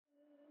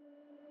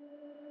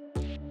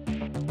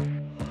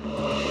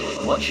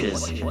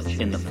Watchers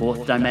in the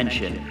Fourth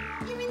Dimension.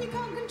 You mean you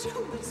can't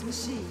control this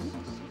machine?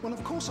 Well,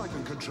 of course I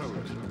can control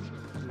it.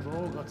 We've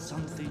all got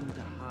something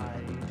to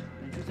hide.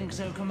 Don't you think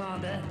so,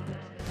 Commander?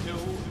 Kill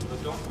the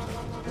Doctor.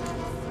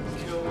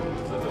 Kill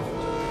the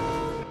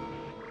Doctor.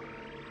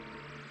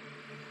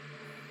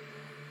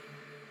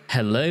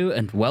 Hello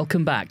and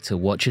welcome back to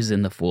Watchers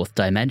in the Fourth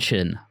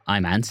Dimension.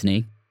 I'm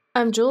Anthony.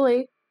 I'm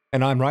Julie.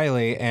 And I'm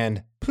Riley,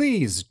 and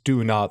please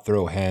do not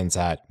throw hands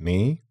at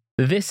me.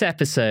 This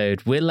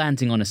episode, we're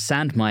landing on a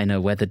sand miner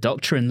where the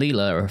Doctor and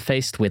Leela are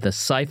faced with a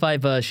sci-fi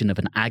version of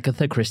an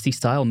Agatha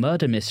Christie-style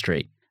murder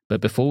mystery.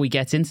 But before we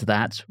get into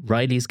that,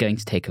 Riley's going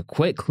to take a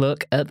quick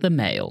look at the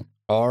mail.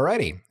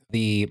 Alrighty.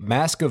 The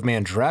Mask of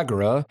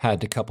Mandragora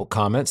had a couple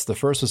comments. The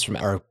first was from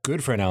our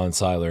good friend Alan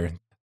Seiler.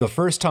 The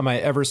first time I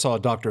ever saw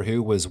Doctor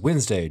Who was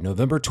Wednesday,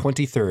 November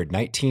 23rd,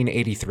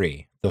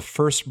 1983, the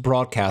first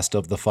broadcast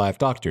of The Five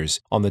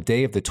Doctors on the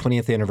day of the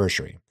 20th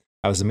anniversary.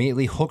 I was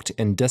immediately hooked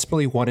and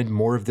desperately wanted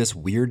more of this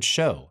weird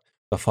show.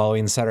 The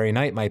following Saturday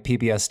night, my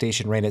PBS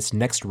station ran its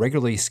next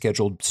regularly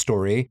scheduled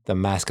story, The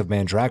Mask of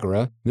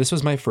Mandragora. This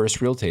was my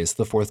first real taste of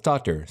the Fourth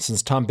Doctor,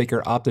 since Tom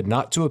Baker opted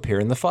not to appear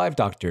in The Five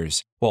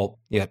Doctors. Well,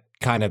 yeah,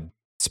 kind of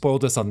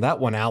spoiled us on that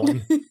one,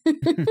 Alan.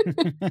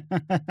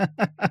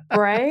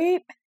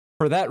 Right?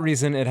 For that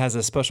reason, it has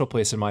a special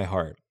place in my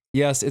heart.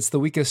 Yes, it's the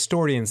weakest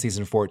story in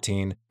season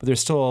 14, but there's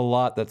still a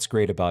lot that's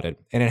great about it,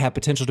 and it had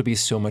potential to be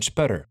so much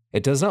better.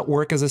 It does not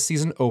work as a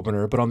season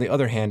opener, but on the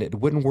other hand, it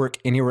wouldn't work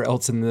anywhere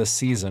else in this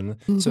season,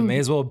 so it may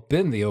as well have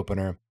been the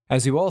opener.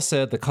 As you all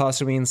said, the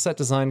costuming, set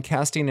design,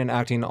 casting, and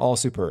acting all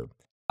superb.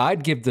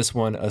 I'd give this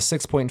one a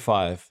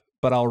 6.5,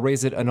 but I'll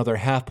raise it another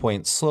half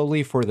point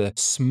slowly for the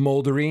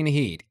smoldering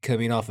heat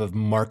coming off of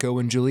Marco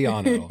and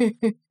Giuliano.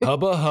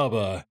 Hubba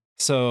hubba.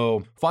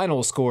 So,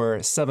 final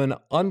score, 7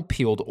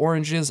 unpeeled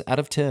oranges out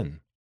of 10.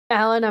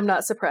 Alan, I'm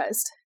not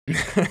surprised.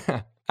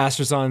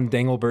 Astrazon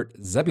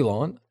Danglebert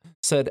Zebulon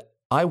said,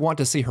 I want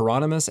to see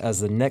Hieronymus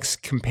as the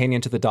next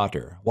companion to the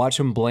Doctor. Watch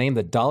him blame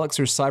the Daleks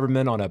or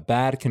Cybermen on a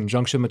bad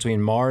conjunction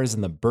between Mars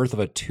and the birth of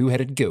a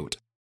two-headed goat.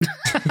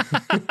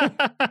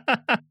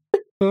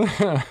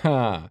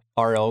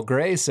 R.L.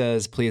 Gray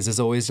says, pleased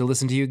as always to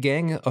listen to you,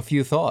 gang. A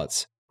few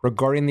thoughts.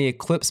 Regarding the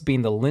eclipse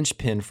being the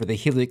linchpin for the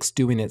Helix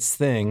doing its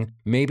thing,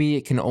 maybe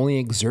it can only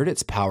exert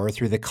its power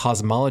through the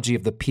cosmology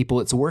of the people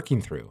it's working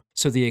through.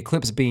 So the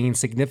eclipse being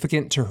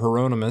significant to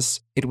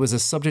Hieronymus, it was a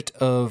subject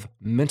of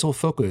mental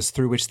focus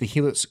through which the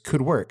Helix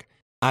could work.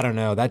 I don't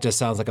know, that just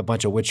sounds like a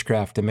bunch of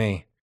witchcraft to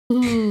me.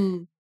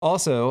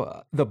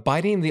 Also, the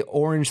biting the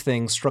orange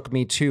thing struck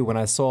me too when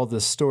I saw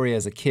this story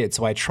as a kid,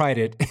 so I tried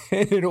it,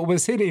 and it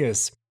was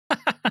hideous.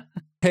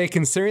 Hey,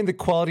 considering the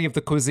quality of the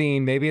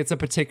cuisine, maybe it's a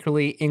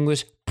particularly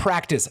English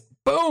practice.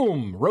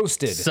 Boom!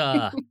 Roasted.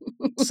 Sir.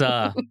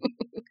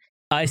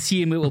 I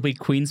assume it will be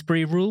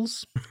Queensberry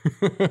rules.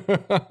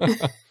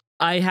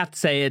 I have to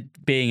say,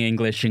 it being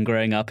English and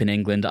growing up in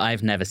England,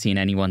 I've never seen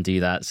anyone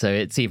do that, so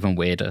it's even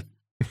weirder.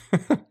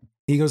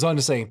 He goes on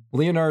to say,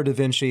 Leonardo da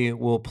Vinci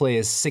will play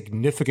a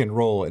significant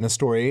role in a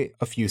story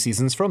a few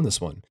seasons from this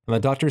one, and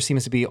the Doctor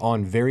seems to be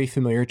on very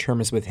familiar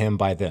terms with him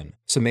by then.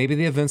 So maybe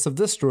the events of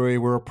this story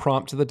were a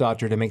prompt to the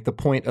Doctor to make the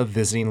point of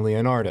visiting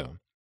Leonardo.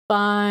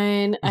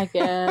 Fine, I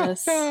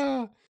guess.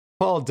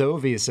 Paul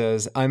Dovey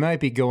says, I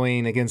might be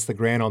going against the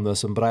grain on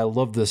this one, but I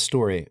love this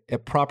story.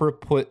 It proper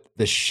put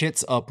the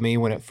shits up me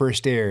when it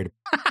first aired.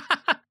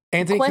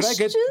 Anthony,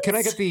 can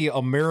I get the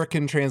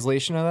American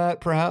translation of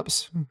that,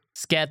 perhaps?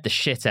 Scared the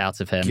shit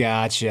out of him.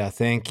 Gotcha,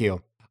 thank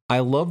you. I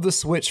love the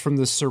switch from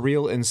the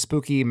surreal and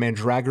spooky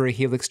Mandragora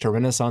Helix to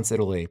Renaissance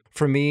Italy.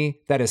 For me,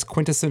 that is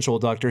quintessential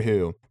Doctor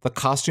Who. The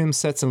costume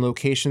sets and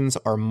locations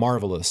are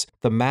marvelous.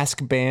 The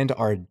mask band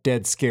are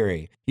dead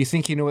scary. You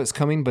think you know what's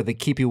coming, but they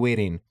keep you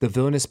waiting. The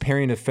villainous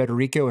pairing of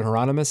Federico and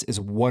Hieronymus is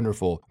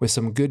wonderful, with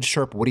some good,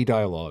 sharp, witty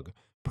dialogue.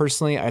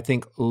 Personally, I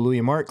think Louis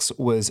Marx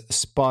was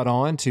spot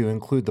on to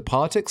include the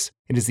politics.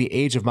 It is the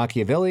age of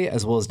Machiavelli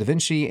as well as Da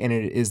Vinci, and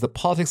it is the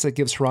politics that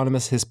gives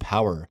Hieronymus his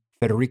power.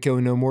 Federico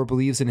no more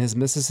believes in his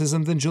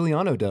mysticism than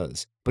Giuliano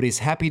does, but he's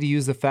happy to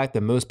use the fact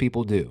that most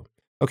people do.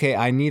 Okay,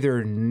 I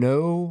neither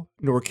know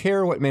nor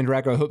care what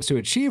Mandragora hopes to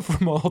achieve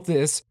from all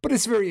this, but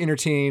it's very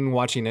entertaining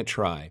watching it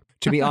try.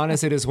 To be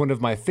honest, it is one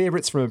of my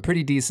favorites from a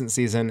pretty decent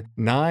season.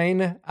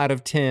 9 out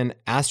of 10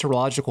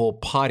 astrological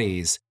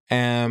potties.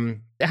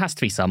 It has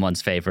to be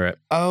someone's favorite.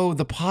 Oh,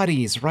 the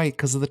potties, right,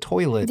 because of the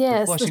toilet.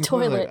 Yes, the flushing the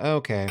toilet.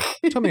 Okay.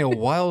 It took me a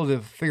while to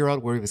figure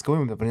out where he was going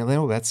with it, but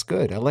no, that's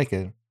good. I like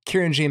it.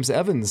 Kieran James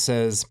Evans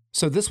says,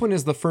 so this one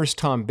is the first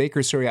Tom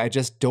Baker story I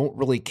just don't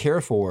really care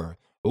for.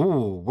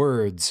 Ooh,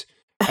 words.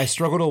 I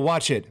struggle to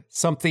watch it.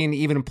 Something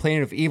even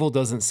Planet of Evil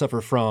doesn't suffer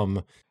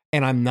from.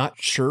 And I'm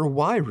not sure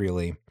why,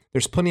 really.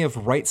 There's plenty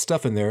of right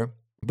stuff in there,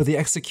 but the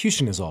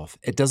execution is off.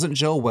 It doesn't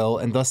gel well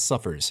and thus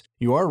suffers.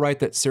 You are right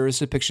that Sarah's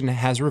depiction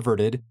has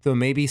reverted, though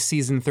maybe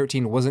season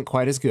 13 wasn't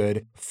quite as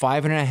good.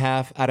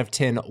 5.5 out of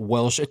 10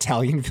 Welsh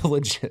Italian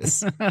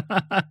villages.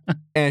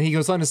 And he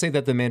goes on to say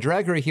that the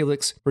Mandragora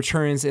Helix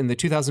returns in the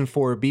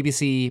 2004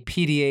 BBC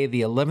PDA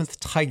The 11th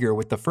Tiger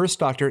with the first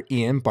Doctor,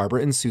 Ian,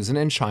 Barbara, and Susan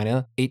in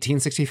China,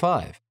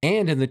 1865.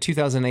 And in the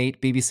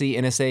 2008 BBC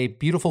NSA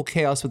Beautiful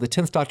Chaos with the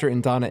 10th Doctor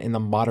and Donna in the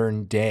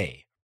modern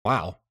day.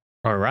 Wow.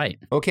 All right.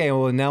 Okay,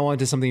 well, now on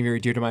to something very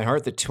dear to my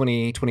heart, the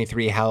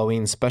 2023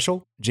 Halloween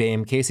special.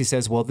 J.M. Casey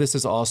says, well, this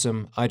is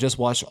awesome. I just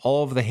watched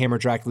all of the Hammer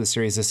Dracula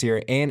series this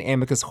year, and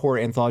Amicus horror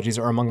anthologies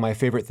are among my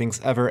favorite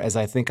things ever, as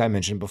I think I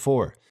mentioned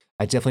before.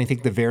 I definitely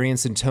think the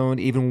variance in tone,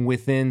 even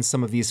within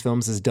some of these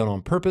films, is done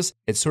on purpose.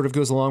 It sort of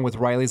goes along with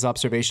Riley's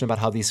observation about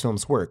how these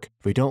films work.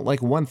 If we don't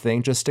like one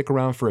thing, just stick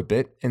around for a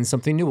bit, and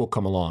something new will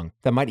come along.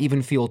 That might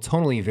even feel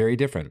tonally very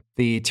different.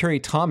 The Terry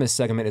Thomas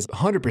segment is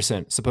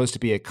 100% supposed to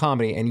be a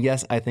comedy, and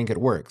yes, I think it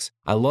works.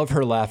 I love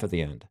her laugh at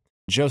the end.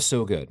 Just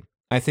so good.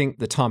 I think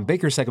the Tom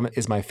Baker segment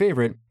is my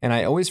favorite, and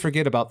I always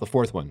forget about the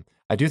fourth one.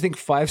 I do think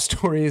 5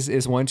 stories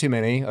is one too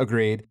many,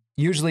 agreed.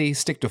 Usually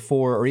stick to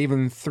 4 or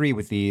even 3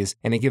 with these,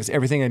 and it gives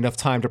everything enough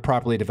time to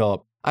properly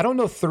develop. I don't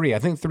know 3. I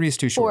think 3 is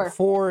too short.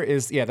 4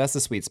 is, yeah, that's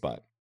the sweet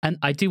spot. And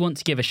I do want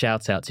to give a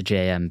shout out to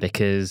JM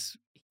because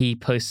he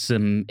posts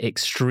some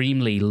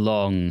extremely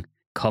long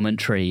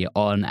commentary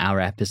on our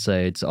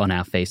episodes on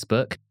our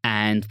Facebook.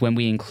 And when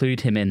we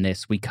include him in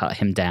this, we cut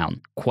him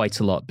down quite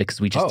a lot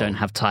because we just don't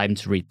have time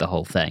to read the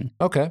whole thing.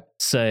 Okay.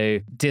 So,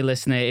 dear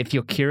listener, if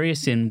you're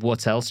curious in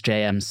what else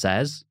JM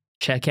says,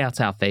 check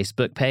out our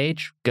Facebook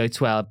page, go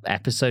to our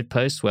episode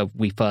post where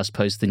we first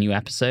post the new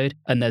episode,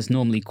 and there's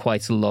normally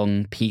quite a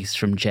long piece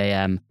from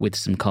JM with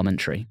some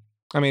commentary.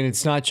 I mean,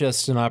 it's not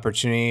just an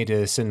opportunity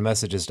to send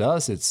messages to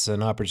us, it's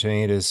an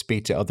opportunity to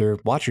speak to other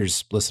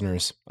watchers,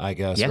 listeners, I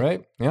guess,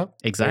 right? Yeah,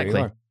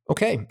 exactly.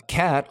 Okay,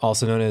 Kat,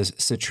 also known as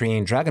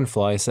Citrine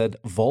Dragonfly, said,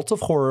 Vault of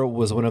Horror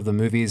was one of the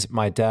movies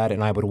my dad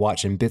and I would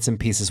watch in bits and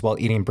pieces while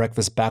eating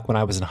breakfast back when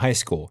I was in high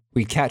school.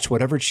 We'd catch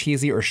whatever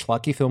cheesy or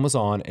schlocky film was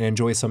on and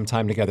enjoy some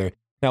time together.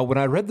 Now, when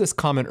I read this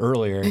comment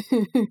earlier,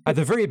 at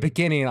the very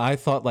beginning, I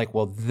thought like,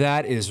 well,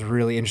 that is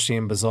really interesting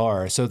and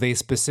bizarre. So they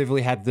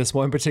specifically had this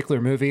one particular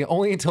movie,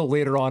 only until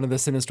later on in the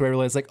sentence do I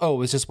realize like, oh, it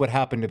was just what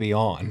happened to be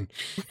on.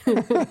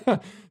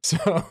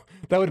 So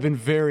that would have been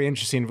very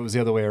interesting if it was the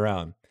other way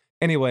around.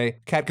 Anyway,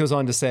 Kat goes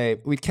on to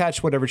say, we'd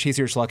catch whatever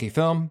cheesy or schlocky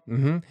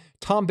film.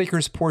 Tom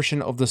Baker's portion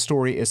of the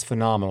story is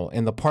phenomenal,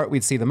 and the part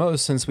we'd see the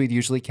most since we'd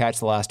usually catch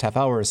the last half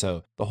hour or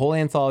so. The whole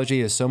anthology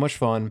is so much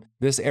fun.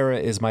 This era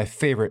is my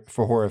favorite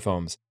for horror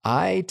films.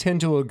 I tend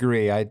to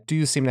agree. I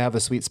do seem to have a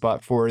sweet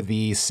spot for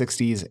the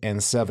 60s and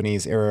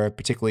 70s era,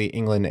 particularly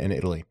England and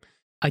Italy.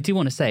 I do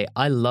want to say,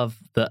 I love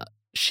that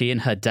she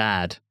and her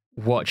dad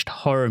watched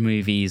horror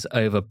movies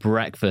over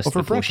breakfast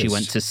before she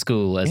went to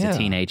school as a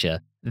teenager.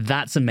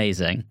 That's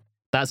amazing.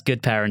 That's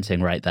good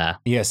parenting right there.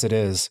 Yes, it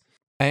is.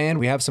 And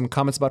we have some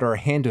comments about our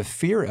Hand of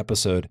Fear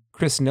episode.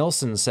 Chris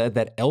Nelson said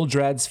that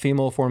Eldrad's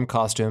female form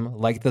costume,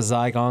 like the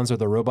Zygons or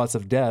the Robots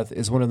of Death,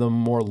 is one of the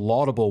more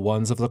laudable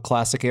ones of the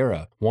classic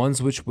era,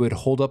 ones which would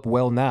hold up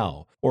well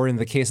now, or in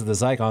the case of the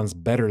Zygons,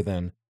 better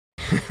than.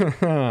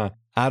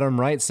 Adam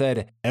Wright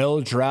said,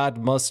 Eldrad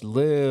must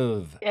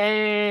live.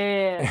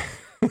 Yeah.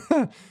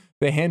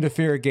 The Hand of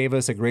Fear gave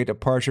us a great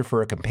departure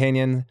for a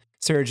companion.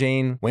 Sarah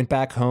Jane went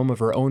back home of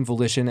her own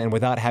volition and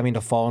without having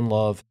to fall in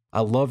love. I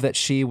love that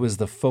she was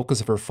the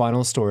focus of her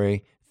final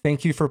story.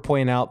 Thank you for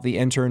pointing out the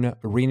intern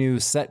Renu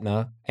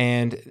Setna.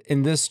 And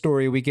in this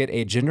story, we get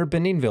a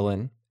gender-bending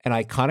villain, an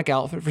iconic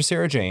outfit for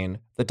Sarah Jane,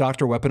 the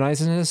Doctor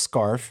weaponizing his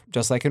scarf,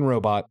 just like in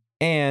Robot,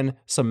 and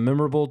some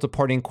memorable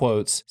departing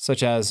quotes,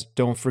 such as,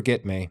 don't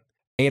forget me.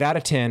 8 out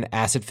of 10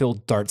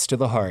 acid-filled darts to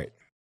the heart.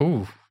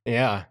 Ooh.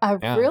 Yeah. I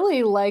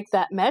really like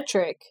that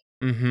metric.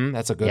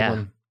 That's a good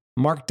one.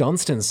 Mark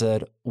Dunstan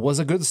said, was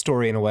a good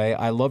story in a way.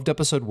 I loved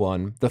episode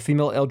 1. The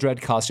female Eldrad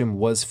costume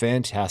was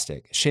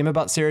fantastic. Shame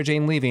about Sarah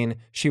Jane leaving.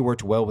 She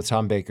worked well with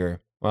Tom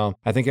Baker. Well,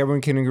 I think everyone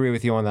can agree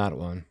with you on that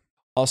one.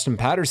 Austin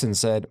Patterson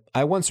said,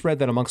 I once read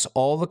that amongst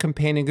all the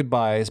companion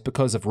goodbyes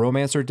because of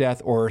romance or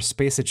death or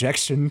space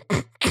ejection.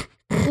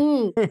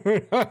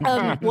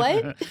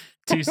 What?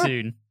 Too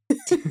soon.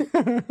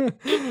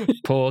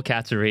 Poor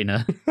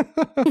Katerina.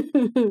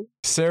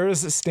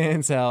 Sarah's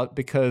stands out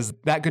because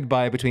that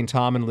goodbye between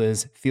Tom and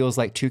Liz feels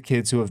like two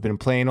kids who have been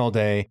playing all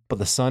day, but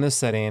the sun is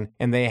setting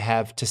and they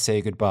have to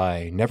say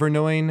goodbye, never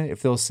knowing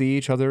if they'll see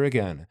each other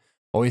again.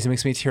 Always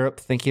makes me tear up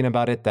thinking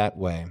about it that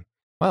way.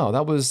 Wow,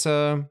 that was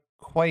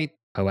quite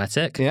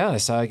poetic.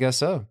 Yes, I guess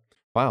so.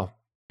 Wow.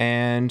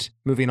 And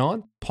moving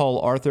on, Paul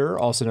Arthur,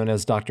 also known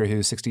as Doctor Who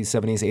 60s,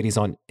 70s, 80s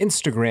on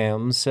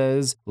Instagram,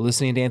 says,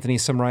 listening to Anthony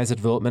summarize the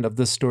development of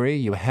this story,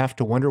 you have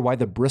to wonder why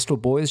the Bristol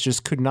boys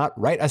just could not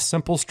write a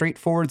simple,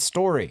 straightforward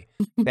story.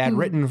 They had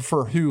written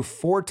for Who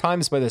 4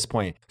 times by this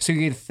point, so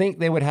you'd think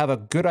they would have a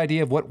good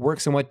idea of what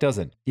works and what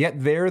doesn't.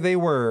 Yet there they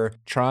were,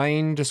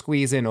 trying to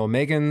squeeze in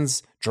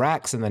Omegans,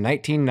 Drax in the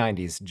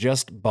 1990s.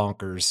 Just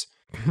bonkers.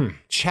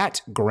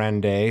 Chat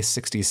Grande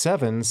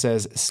 67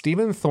 says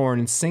Stephen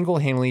Thorne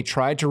single-handedly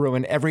tried to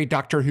ruin every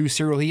Doctor Who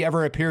serial he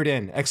ever appeared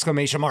in! !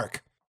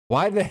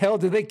 Why the hell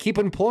did they keep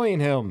employing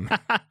him?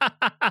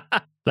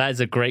 That is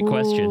a great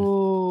question.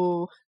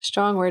 Ooh,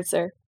 strong words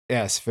there.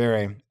 Yes,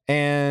 very.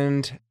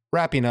 And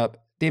wrapping up,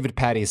 David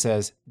Patty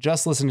says,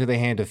 just listen to the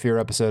Hand of Fear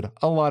episode.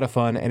 A lot of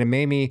fun, and it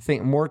made me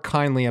think more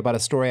kindly about a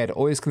story I'd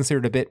always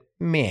considered a bit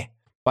meh.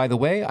 By the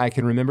way, I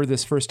can remember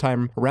this first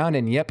time around,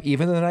 and yep,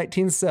 even in the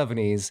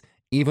 1970s,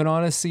 even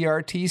on a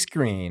CRT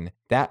screen,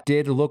 that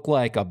did look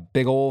like a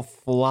big old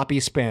floppy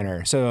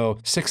spanner. So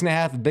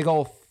 6.5 big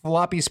old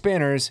floppy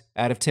spanners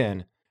out of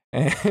 10.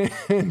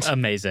 And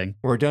Amazing.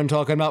 we're done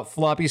talking about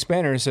floppy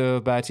spanners, so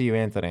back to you,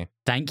 Anthony.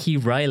 Thank you,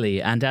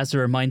 Riley. And as a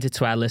reminder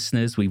to our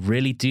listeners, we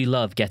really do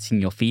love getting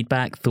your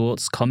feedback,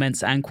 thoughts,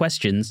 comments, and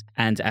questions.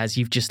 And as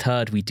you've just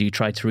heard, we do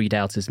try to read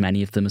out as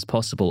many of them as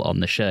possible on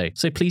the show.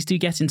 So please do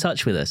get in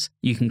touch with us.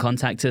 You can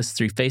contact us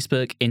through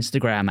Facebook,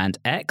 Instagram, and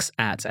X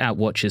at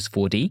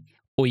Watchers4D,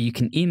 or you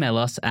can email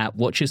us at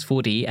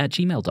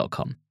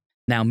watchers4d@gmail.com.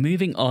 Now,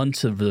 moving on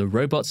to the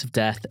Robots of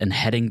Death and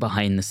heading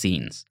behind the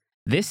scenes.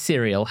 This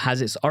serial has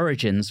its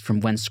origins from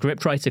when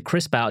scriptwriter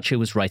Chris Boucher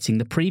was writing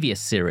the previous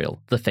serial,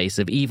 The Face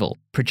of Evil.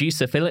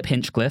 Producer Philip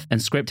Hinchcliffe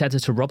and script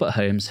editor Robert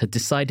Holmes had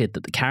decided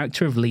that the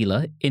character of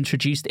Leela,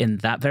 introduced in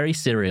that very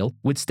serial,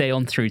 would stay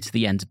on through to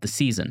the end of the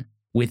season.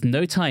 With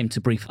no time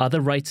to brief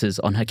other writers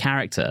on her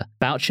character,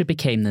 Boucher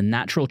became the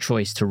natural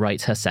choice to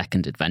write her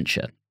second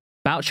adventure.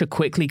 Boucher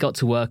quickly got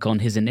to work on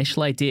his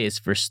initial ideas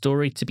for a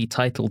story to be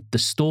titled The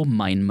Storm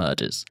Mine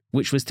Murders,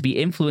 which was to be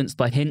influenced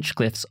by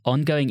Hinchcliffe's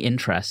ongoing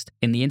interest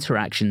in the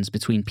interactions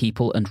between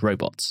people and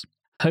robots.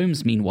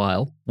 Holmes,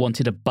 meanwhile,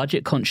 wanted a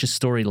budget-conscious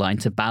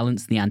storyline to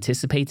balance the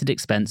anticipated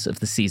expense of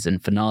the season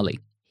finale.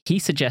 He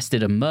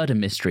suggested a murder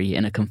mystery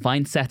in a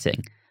confined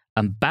setting,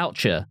 and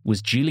Boucher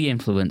was duly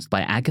influenced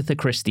by Agatha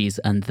Christie's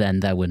And Then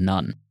There Were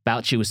None.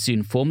 Boucher was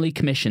soon formally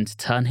commissioned to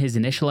turn his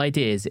initial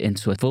ideas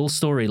into a full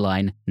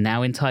storyline,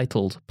 now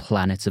entitled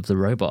Planet of the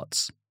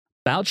Robots.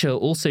 Boucher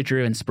also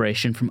drew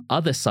inspiration from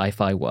other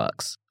sci-fi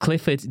works.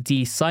 Clifford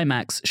D.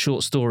 Simak's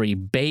short story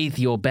Bathe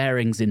Your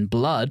Bearings in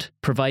Blood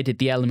provided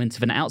the element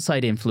of an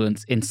outside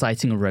influence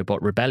inciting a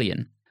robot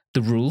rebellion.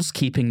 The rules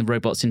keeping the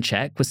robots in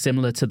check were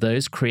similar to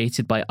those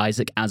created by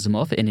Isaac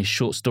Asimov in his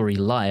short story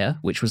Liar,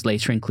 which was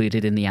later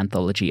included in the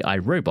anthology I,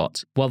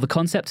 Robot, while the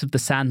concept of the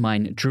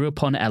sandmine drew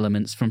upon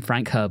elements from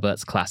Frank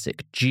Herbert's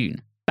classic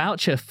Dune.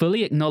 Boucher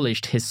fully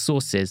acknowledged his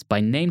sources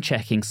by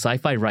name-checking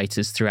sci-fi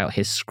writers throughout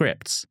his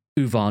scripts.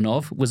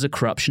 Uvanov was a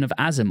corruption of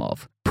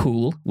Asimov,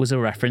 Poole was a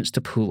reference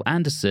to Poole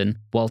Anderson,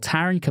 while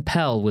Taran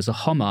Capel was a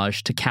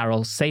homage to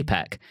Karel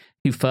Čapek,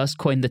 who first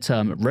coined the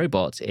term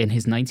robot in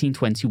his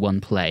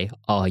 1921 play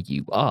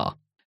R.U.R.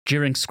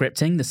 During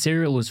scripting, the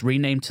serial was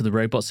renamed to The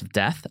Robots of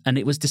Death, and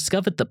it was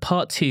discovered that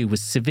Part 2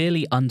 was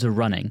severely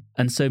underrunning,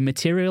 and so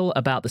material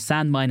about the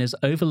sand miners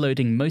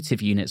overloading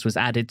motive units was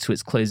added to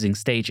its closing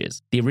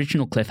stages. The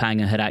original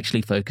cliffhanger had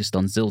actually focused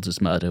on Zilda's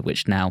murder,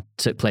 which now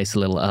took place a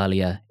little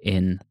earlier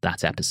in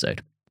that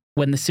episode.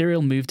 When the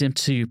serial moved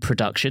into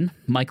production,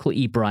 Michael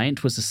E.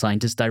 Bryant was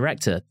assigned as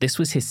director. This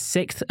was his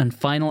 6th and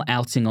final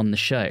outing on the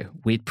show.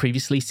 We'd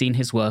previously seen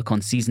his work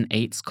on Season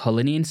 8's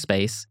Colony in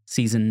Space,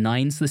 Season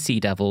 9's The Sea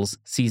Devils,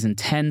 Season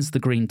 10's The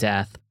Green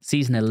Death,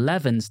 Season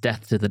 11's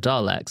Death to the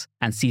Daleks,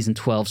 and Season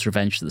 12's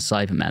Revenge of the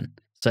Cybermen.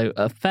 So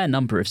a fair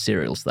number of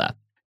serials there.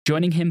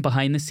 Joining him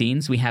behind the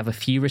scenes, we have a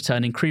few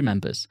returning crew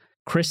members.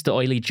 Chris de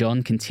Oily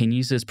John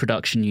continues as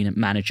production unit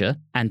manager,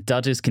 and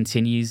Dudders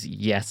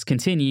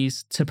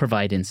continues to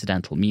provide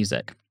incidental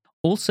music.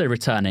 Also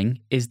returning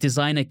is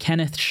designer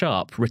Kenneth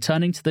Sharp,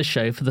 returning to the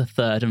show for the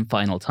 3rd and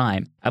final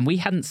time, and we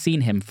hadn't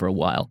seen him for a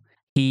while.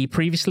 He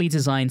previously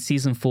designed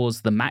Season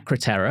 4's The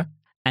Macroterror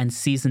and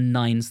Season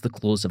 9's The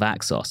Claws of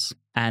Axos.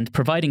 And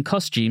providing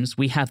costumes,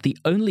 we have the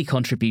only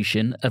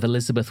contribution of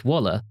Elizabeth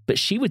Waller, but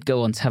she would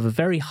go on to have a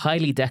very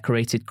highly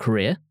decorated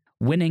career,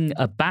 winning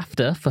a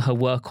BAFTA for her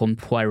work on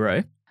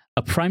Poirot,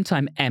 a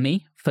Primetime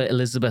Emmy for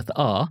Elizabeth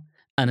R.,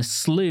 and a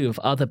slew of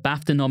other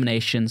BAFTA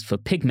nominations for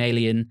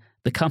Pygmalion,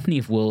 The Company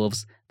of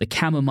Wolves, The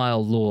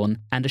Chamomile Lawn,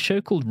 and a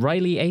show called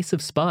Riley Ace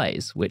of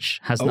Spies, which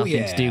has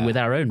nothing to do with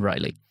our own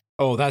Riley.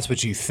 Oh, that's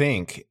what you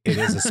think. It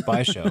is a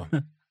spy show.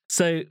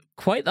 So,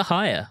 quite the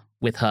hire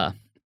with her.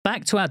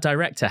 Back to our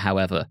director,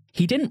 however.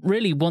 He didn't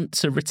really want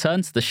to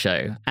return to the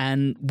show,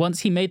 and once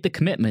he made the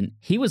commitment,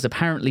 he was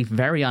apparently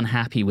very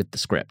unhappy with the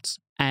scripts.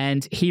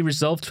 And he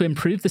resolved to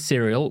improve the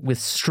serial with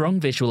strong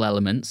visual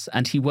elements,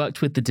 and he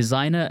worked with the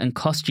designer and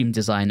costume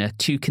designer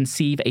to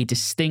conceive a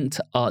distinct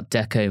Art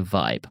Deco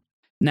vibe.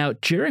 Now,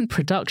 during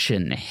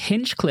production,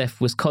 Hinchcliffe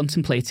was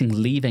contemplating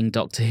leaving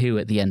Doctor Who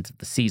at the end of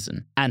the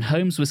season, and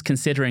Holmes was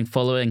considering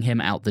following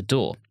him out the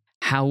door.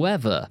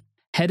 However,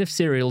 head of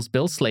serials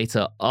Bill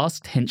Slater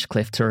asked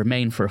Hinchcliffe to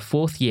remain for a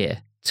 4th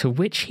year, to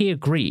which he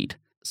agreed.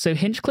 So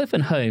Hinchcliffe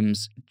and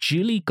Holmes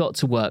duly got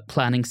to work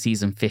planning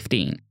season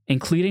 15,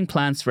 including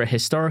plans for a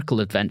historical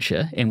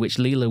adventure in which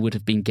Leela would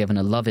have been given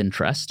a love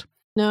interest.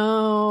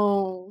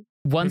 No.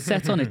 One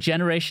set on a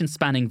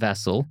generation-spanning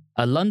vessel,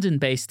 a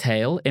London-based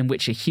tale in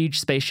which a huge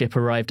spaceship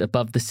arrived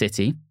above the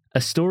city, a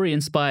story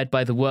inspired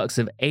by the works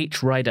of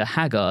H. Rider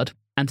Haggard,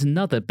 and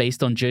another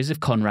based on Joseph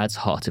Conrad's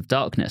Heart of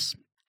Darkness.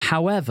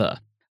 However,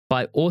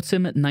 by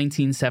autumn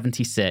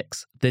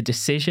 1976, the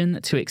decision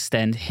to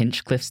extend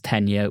Hinchcliffe's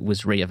tenure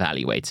was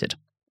re-evaluated.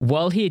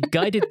 While he had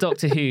guided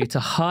Doctor Who to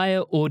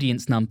higher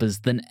audience numbers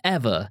than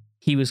ever,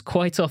 he was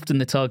quite often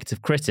the target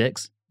of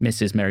critics,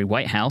 Mrs. Mary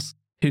Whitehouse,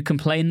 who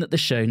complained that the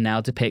show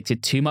now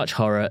depicted too much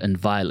horror and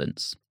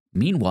violence.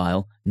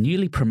 Meanwhile,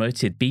 newly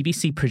promoted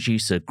BBC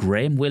producer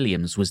Graham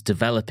Williams was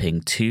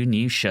developing 2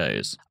 new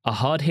shows, a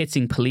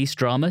hard-hitting police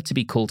drama to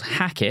be called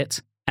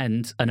Hackett,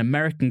 and an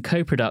American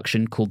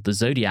co-production called The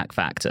Zodiac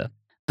Factor.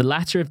 The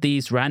latter of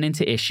these ran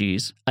into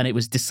issues, and it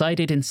was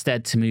decided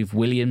instead to move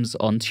Williams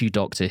onto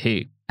Doctor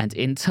Who. And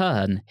in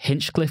turn,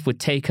 Hinchcliffe would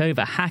take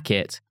over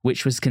Hackett,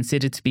 which was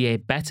considered to be a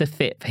better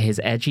fit for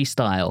his edgy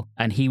style,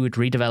 and he would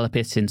redevelop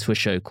it into a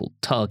show called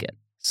Target.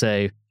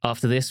 So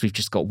after this, we've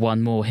just got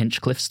one more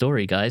Hinchcliffe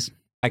story, guys.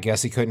 I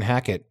guess he couldn't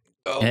hack it.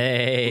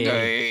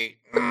 Hey.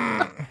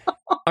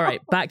 All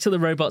right, back to the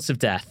Robots of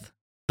Death.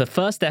 The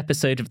first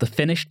episode of the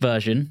finished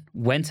version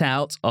went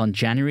out on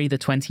January the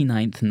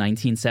 29th,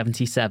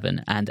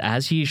 1977, and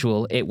as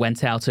usual, it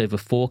went out over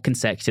 4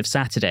 consecutive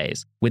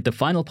Saturdays, with the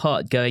final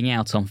part going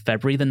out on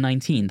February the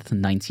 19th,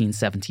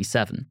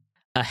 1977.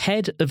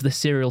 Ahead of the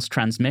serial's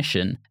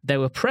transmission, there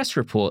were press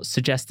reports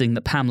suggesting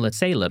that Pamela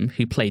Salem,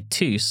 who played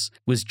Toos,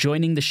 was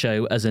joining the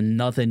show as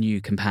another new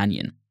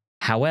companion.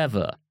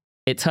 However,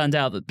 it turned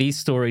out that these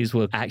stories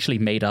were actually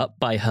made up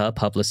by her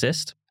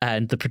publicist,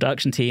 and the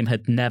production team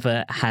had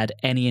never had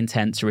any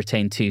intent to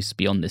retain Toos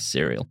beyond this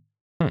serial.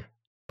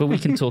 But we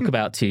can talk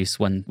about Toos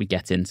when we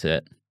get into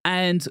it.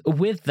 And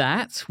with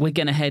that, we're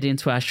going to head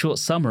into our short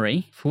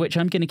summary, for which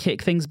I'm going to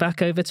kick things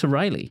back over to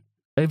Riley.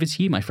 Over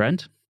to you, my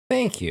friend.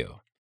 Thank you.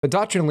 The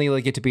Doctor and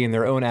Leela get to be in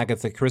their own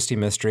Agatha Christie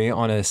mystery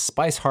on a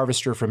spice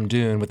harvester from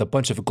Dune with a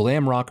bunch of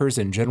glam rockers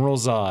and General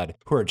Zod,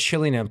 who are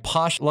chilling in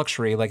posh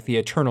luxury like the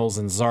Eternals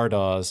and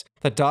Zardoz.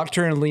 The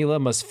Doctor and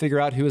Leela must figure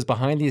out who is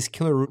behind these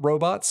killer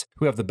robots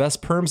who have the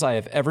best perms I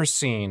have ever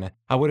seen.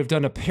 I would have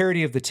done a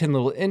parody of the 10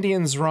 Little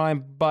Indians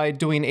rhyme by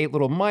doing 8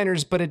 Little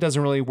Miners, but it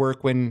doesn't really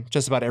work when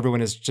just about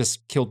everyone is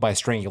just killed by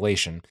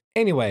strangulation.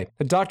 Anyway,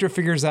 the Doctor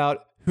figures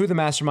out who the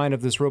mastermind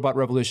of this robot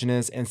revolution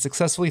is and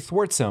successfully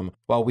thwarts him,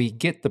 while we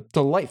get the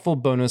delightful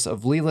bonus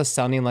of Leela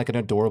sounding like an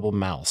adorable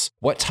mouse.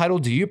 What title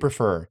do you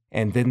prefer?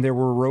 And Then There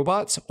Were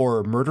Robots,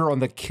 or Murder on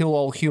the Kill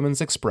All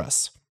Humans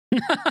Express?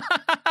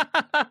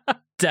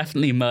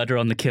 Definitely Murder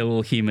on the Kill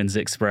All Humans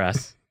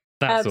Express.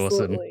 That's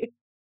awesome.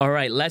 All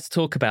right, let's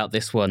talk about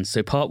this one.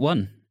 So part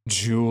 1.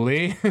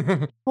 Julie?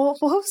 Well,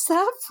 what was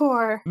that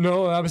for?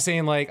 No, I'm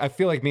saying, like, I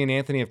feel like me and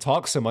Anthony have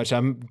talked so much,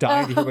 I'm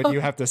dying to hear what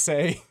you have to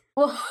say.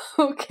 Well,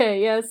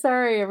 okay, yeah,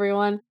 sorry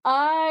everyone.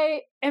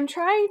 I am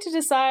trying to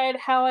decide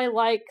how I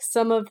like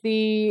some of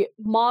the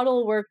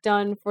model work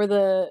done for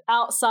the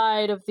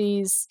outside of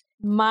these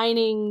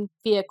mining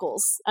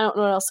vehicles. I don't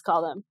know what else to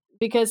call them.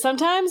 Because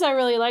sometimes I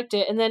really liked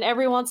it, and then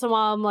every once in a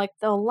while I'm like,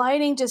 the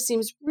lighting just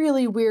seems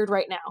really weird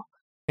right now.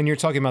 And you're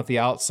talking about the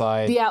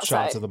outside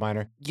shots of the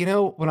miner. You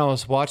know, when I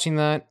was watching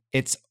that,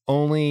 it's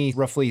only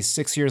roughly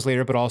 6 years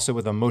later, but also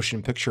with a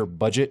motion picture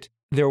budget.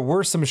 There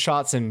were some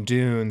shots in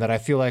Dune that I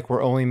feel like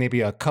were only maybe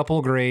a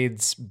couple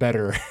grades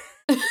better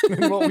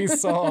than what we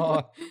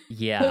saw.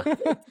 Yeah,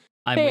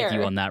 I'm with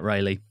you on that,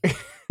 Riley.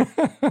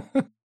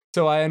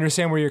 So I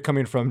understand where you're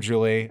coming from,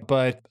 Julie,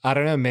 but I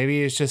don't know,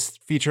 maybe it's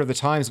just feature of the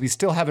times. We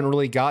still haven't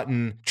really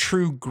gotten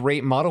true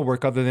great model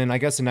work other than, I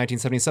guess, in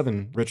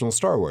 1977, original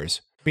Star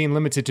Wars. Being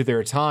limited to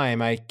their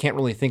time, I can't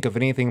really think of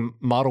anything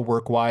model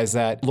work-wise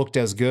that looked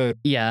as good.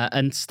 Yeah,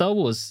 and Star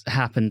Wars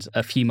happened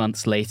a few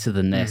months later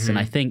than this, and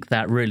I think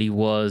that really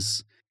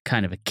was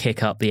kind of a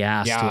kick up the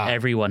ass to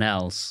everyone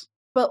else.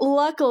 But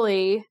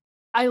luckily,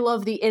 I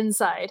love the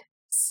inside,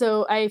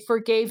 so I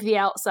forgave the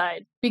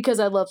outside because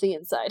I love the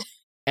inside.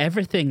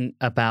 Everything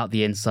about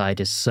the inside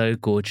is so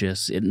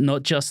gorgeous.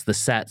 Not just the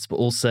sets, but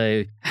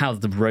also how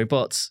the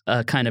robots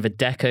are kind of a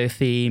deco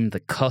theme.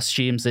 The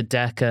costumes are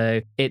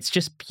deco. It's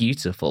just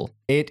beautiful.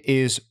 It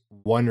is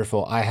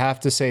wonderful. I have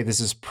to say, this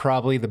is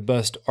probably the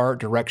best art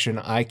direction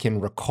I can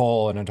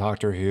recall in a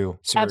Doctor Who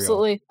serial.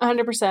 Absolutely,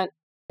 100%.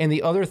 And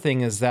the other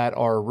thing is that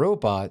our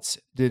robots,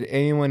 did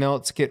anyone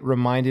else get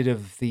reminded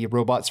of the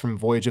robots from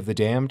Voyage of the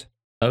Damned?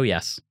 Oh,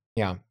 yes.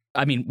 Yeah.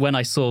 I mean, when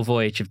I saw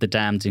Voyage of the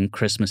Damned in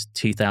Christmas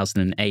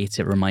 2008,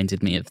 it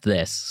reminded me of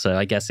this. So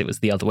I guess it was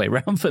the other way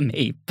around for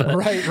me. But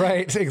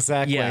Right,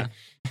 exactly. Yeah,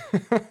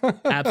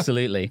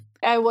 absolutely.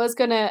 I was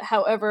going to,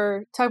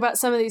 however, talk about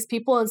some of these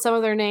people and some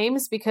of their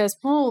names because,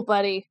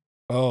 buddy.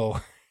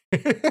 Oh.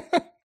 So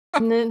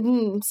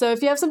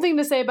if you have something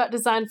to say about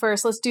design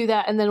first, let's do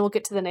that, and then we'll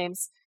get to the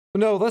names.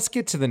 No, let's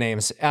get to the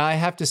names. I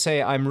have to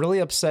say, I'm really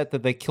upset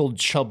that they killed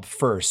Chubb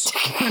first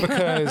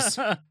because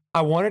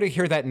I wanted to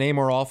hear that name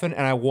more often,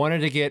 and I wanted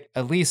to get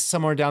at least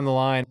somewhere down the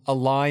line a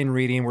line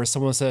reading where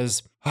someone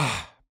says,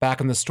 back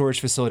in the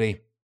storage facility,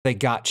 they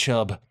got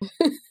Chubb.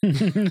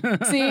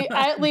 See,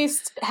 I at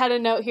least had a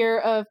note here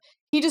of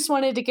he just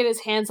wanted to get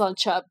his hands on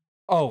Chubb.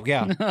 Oh,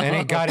 yeah. And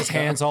he got his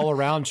hands all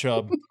around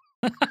Chubb.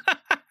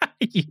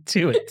 You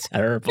two are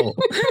terrible.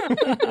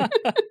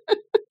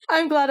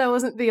 I'm glad I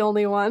wasn't the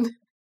only one.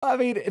 I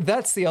mean,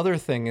 that's the other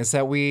thing, is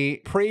that we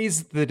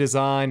praise the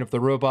design of the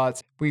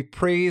robots. We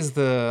praise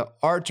the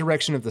art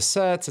direction of the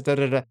sets.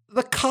 The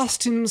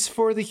costumes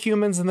for the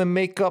humans and the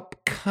makeup,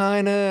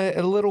 kind of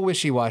a little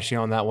wishy-washy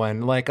on that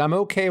one. Like, I'm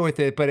okay with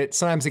it, but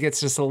sometimes it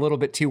gets just a little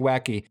bit too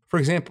wacky. For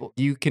example,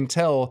 you can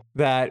tell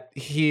that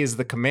he is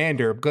the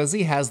commander because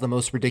he has the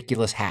most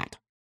ridiculous hat.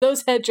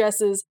 Those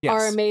headdresses Yes.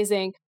 are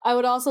amazing. I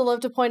would also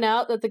love to point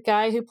out that the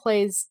guy who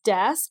plays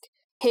Dask,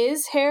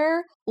 his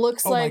hair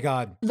looks Oh my like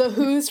God. the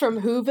Who's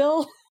from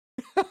Whoville.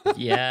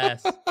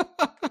 Yes.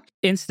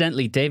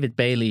 Incidentally, David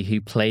Bailey,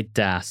 who played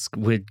Dask,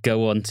 would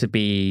go on to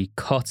be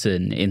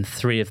Cotton in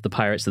 3 of the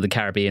Pirates of the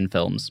Caribbean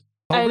films.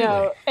 Oh, I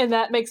know, really? and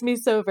that makes me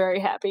so very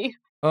happy.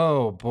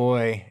 Oh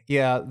boy.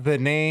 Yeah, the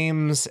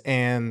names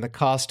and the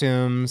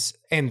costumes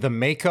and the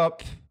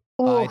makeup.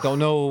 I Oof. don't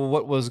know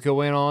what was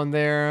going on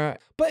there,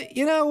 but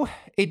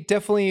it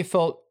definitely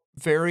felt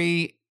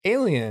very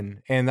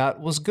alien, and that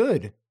was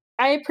good.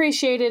 I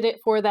appreciated it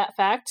for that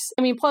fact.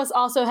 I mean, plus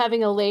also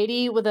having a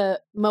lady with a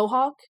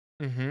mohawk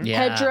Mm-hmm. Yeah.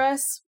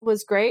 headdress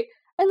was great.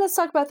 And let's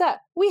talk about that.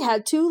 We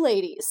had 2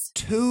 ladies.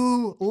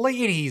 2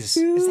 ladies.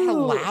 Is that Two.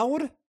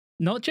 allowed?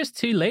 Not just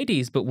 2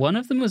 ladies, but one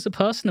of them was a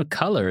person of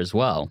color as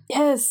well.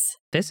 Yes.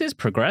 This is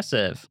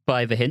progressive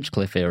by the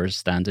Hinchcliffe era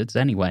standards,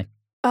 anyway.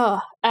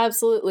 Oh,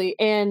 absolutely.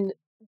 And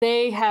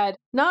they had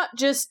not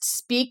just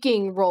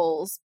speaking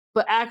roles,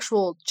 but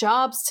actual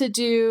jobs to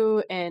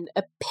do and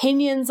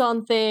opinions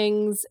on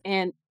things.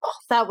 And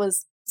that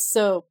was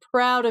so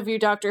proud of you,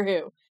 Doctor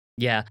Who.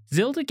 Yeah,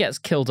 Zilda gets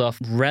killed off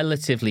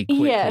relatively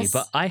quickly, Yes.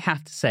 but I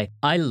have to say,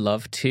 I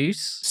love Toos.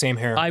 Same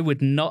here. I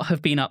would not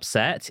have been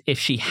upset if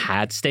she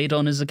had stayed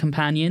on as a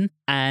companion.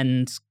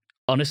 And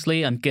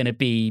honestly, I'm going to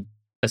be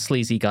a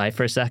sleazy guy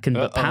for a second,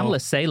 but Uh-oh. Pamela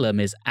Salem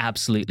is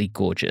absolutely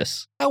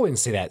gorgeous. I wouldn't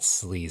say that's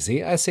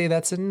sleazy. I say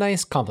that's a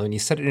nice compliment. You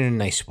said it in a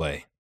nice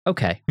way.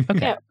 Okay.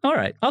 Yeah. All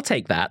right. I'll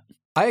take that.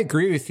 I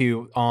agree with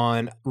you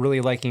on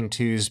really liking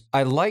Twos.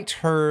 I liked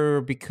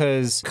her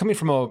because coming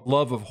from a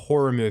love of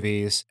horror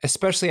movies,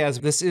 especially as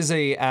this is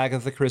a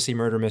Agatha Christie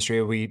murder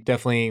mystery, we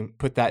definitely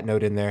put that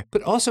note in there,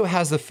 but also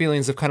has the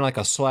feelings of kind of like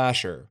a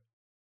slasher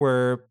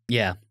where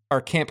Yeah. our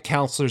camp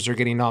counselors are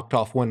getting knocked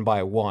off one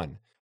by one.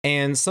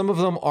 And some of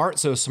them aren't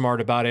so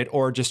smart about it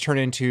or just turn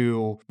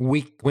into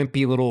weak,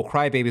 wimpy little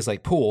crybabies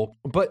like Poole.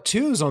 But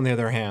Twos, on the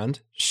other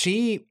hand,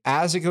 she,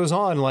 as it goes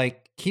on, like,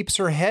 keeps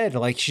her head.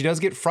 Like, she does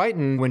get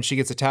frightened when she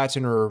gets attached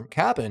in her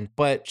cabin,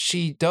 but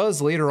she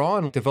does later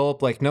on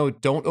develop, like, no,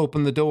 don't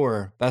open the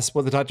door. That's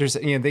what the doctors,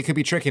 they could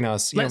be tricking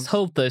us. Let's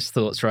hold those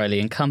thoughts, Riley,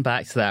 and come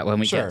back to that when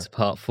we Sure. get to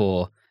part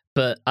 4.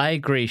 But I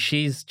agree,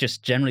 she's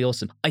just generally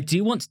awesome. I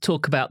do want to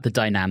talk about the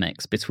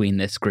dynamics between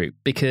this group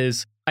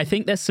because I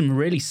think there's some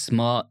really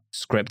smart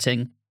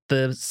scripting.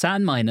 The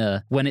sand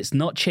miner, when it's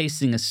not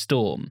chasing a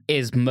storm,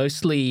 is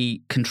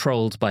mostly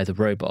controlled by the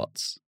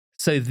robots.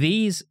 So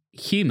these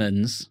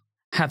humans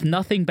have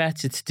nothing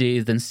better to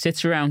do than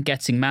sit around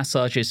getting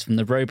massages from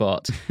the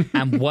robot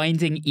and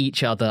winding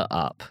each other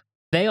up.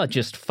 They are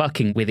just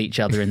fucking with each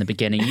other in the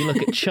beginning. You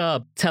look at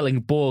Chubb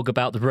telling Borg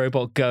about the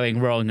robot going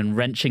wrong and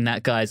wrenching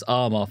that guy's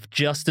arm off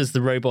just as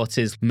the robot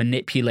is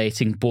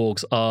manipulating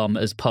Borg's arm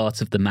as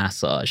part of the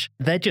massage.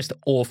 They're just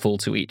awful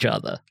to each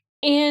other.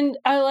 And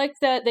I like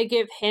that they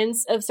give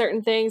hints of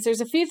certain things.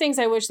 There's a few things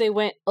I wish they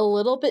went a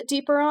little bit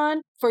deeper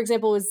on. For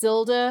example, with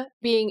Zilda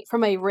being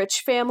from a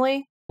rich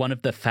family. One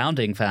of the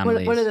founding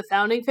families. One of the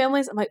founding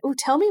families. I'm like, oh,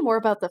 tell me more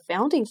about the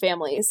founding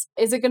families.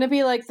 Is it going to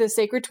be like the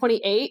Sacred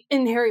 28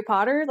 in Harry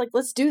Potter? Like,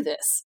 let's do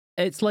this.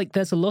 It's like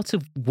there's a lot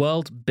of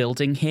world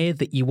building here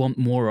that you want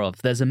more of.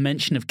 There's a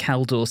mention of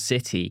Caldor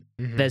City.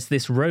 Mhm. There's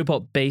this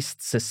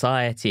robot-based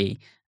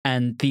society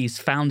and these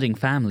founding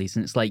families.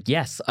 And it's like,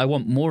 yes, I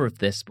want more of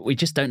this, but we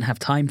just don't have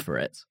time for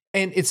it.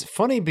 And it's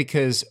funny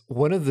because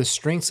one of the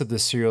strengths of the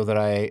serial that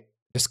I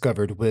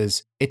discovered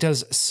was it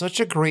does such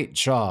a great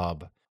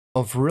job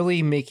of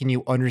really making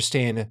you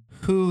understand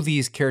who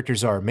these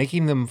characters are,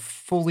 making them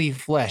fully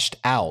fleshed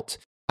out.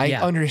 I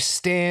Yeah.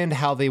 understand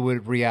how they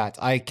would react.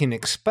 I can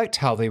expect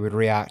how they would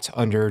react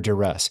under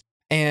duress.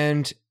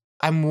 And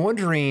I'm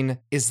wondering,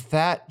 is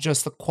that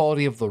just the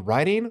quality of the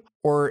writing,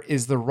 or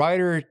is the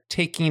writer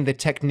taking the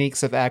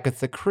techniques of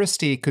Agatha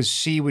Christie because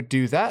she would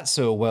do that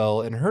so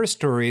well in her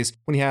stories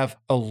when you have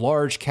a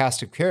large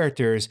cast of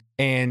characters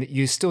and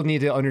you still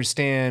need to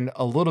understand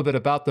a little bit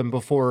about them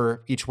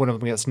before each one of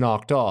them gets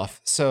knocked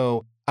off?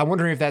 So I'm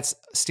wondering if that's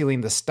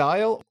stealing the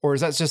style, or is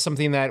that just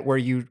something that where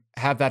you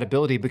have that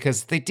ability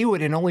because they do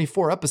it in only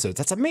 4 episodes?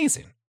 That's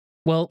amazing.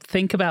 Well,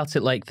 think about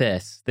it like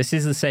this. This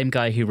is the same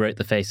guy who wrote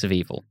The Face of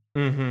Evil.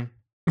 Mm-hmm.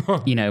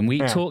 And we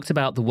Yeah. talked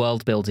about the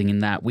world building in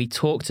that. We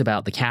talked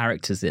about the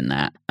characters in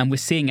that. And we're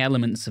seeing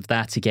elements of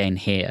that again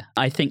here.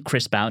 I think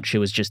Chris Boucher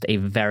was just a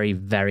very,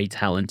 very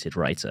talented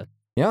writer.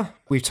 Yeah,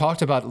 we've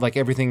talked about like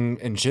everything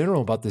in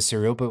general about the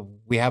serial, but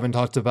we haven't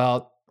talked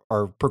about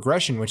our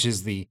progression, which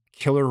is the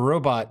killer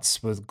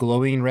robots with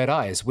glowing red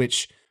eyes,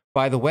 which,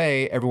 by the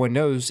way, everyone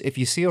knows if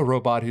you see a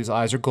robot whose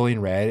eyes are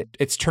glowing red,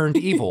 it's turned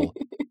evil.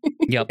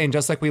 Yep. And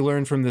just like we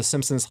learned from the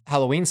Simpsons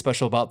Halloween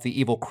special about the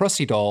evil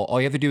Krusty doll,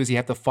 all you have to do is you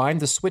have to find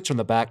the switch on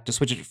the back to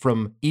switch it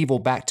from evil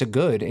back to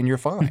good, and you're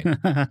fine.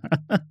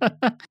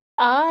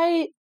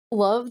 I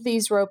love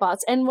these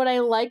robots. And what I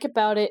like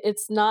about it,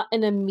 it's not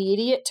an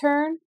immediate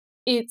turn.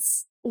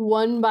 It's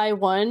one by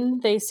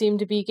one. They seem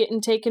to be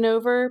getting taken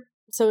over.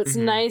 So it's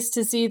nice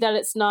to see that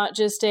it's not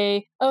just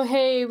oh,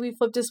 hey, we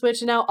flipped a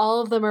switch and now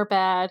all of them are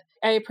bad.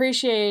 I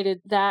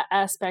appreciated that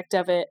aspect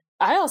of it.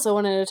 I also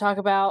wanted to talk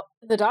about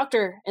the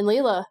Doctor and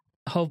Leela.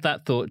 Hold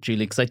that thought,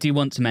 Julie, because I do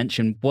want to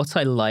mention what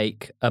I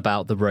like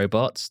about the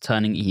robots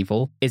turning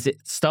evil is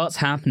it starts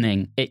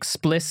happening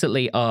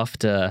explicitly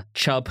after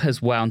Chubb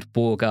has wound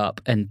Borg up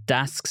and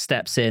Dask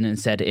steps in and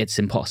said it's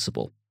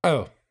impossible.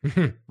 Oh,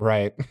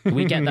 right.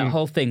 We get that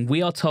whole thing.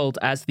 We are told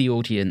as the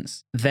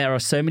audience, there are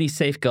so many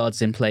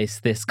safeguards in place,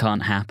 this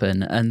can't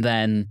happen. And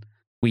then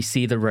we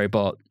see the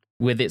robot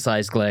with its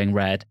eyes glowing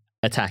red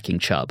attacking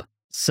Chubb.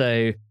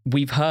 So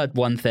we've heard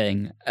one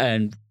thing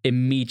and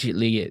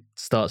immediately it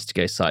starts to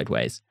go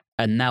sideways.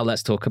 And now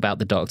let's talk about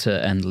the Doctor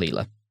and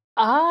Leela.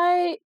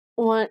 I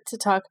want to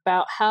talk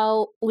about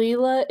how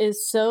Leela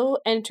is so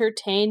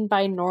entertained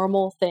by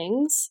normal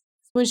things.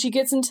 When she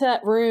gets into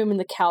that room and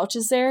the couch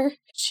is there,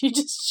 she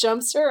just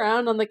jumps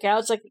around on the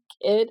couch like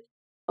a kid.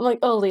 I'm like,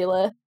 oh,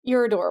 Leela,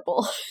 you're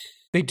adorable.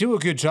 They do a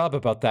good job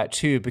about that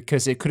too,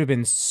 because it could have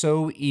been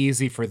so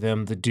easy for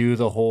them to do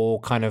the whole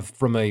kind of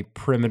from a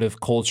primitive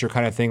culture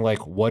kind of thing,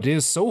 like, what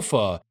is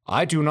sofa?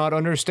 I do not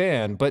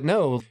understand. But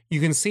no, you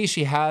can see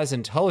she has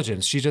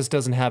intelligence. She just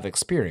doesn't have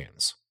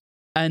experience.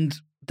 And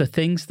the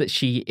things that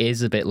she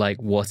is a bit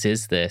like, what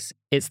is this?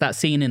 It's that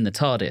scene in the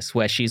TARDIS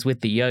where she's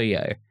with the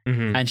yo-yo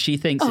and she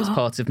thinks it's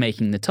part of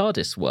making the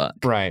TARDIS work.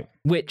 Right.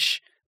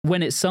 Which,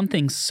 when it's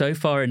something so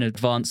far in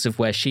advance of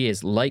where she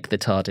is, like the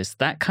TARDIS,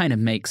 that kind of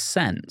makes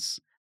sense.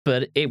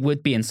 But it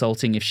would be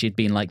insulting if she'd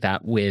been like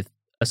that with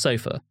a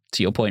sofa,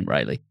 to your point,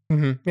 Riley.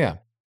 Yeah.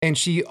 And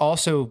she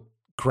also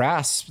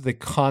grasps the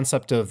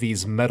concept of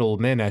these metal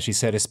men, as she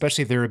said,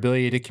 especially their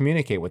ability to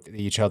communicate with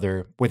each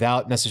other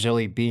without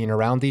necessarily being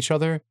around each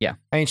other. Yeah.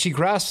 I mean, she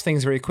grasps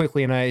things very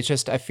quickly, and I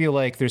feel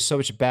like there's so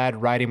much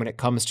bad writing when it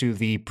comes to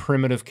the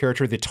primitive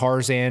character, the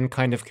Tarzan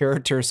kind of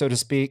character, so to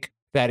speak,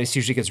 that it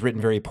usually gets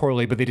written very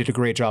poorly, but they did a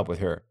great job with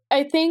her.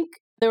 I think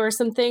there were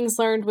some things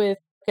learned with,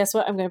 guess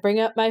what? I'm going to bring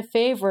up my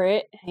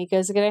favorite. You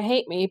guys are going to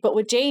hate me, but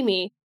with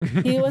Jamie,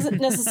 he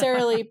wasn't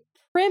necessarily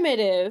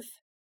primitive,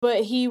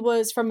 but he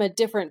was from a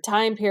different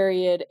time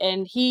period,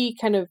 and he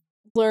kind of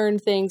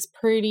learned things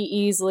pretty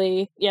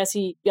easily. Yes,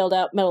 he yelled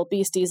out metal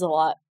beasties a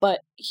lot,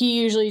 but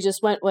he usually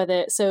just went with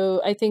it.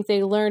 So I think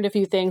they learned a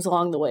few things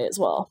along the way as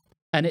well.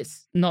 And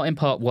it's not in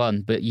part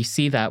one, but you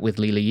see that with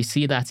Leela. You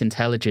see that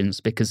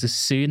intelligence because as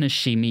soon as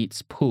she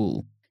meets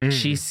Poole,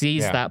 she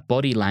sees that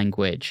body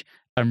language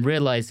and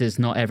realizes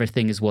not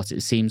everything is what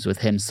it seems with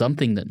him,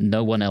 something that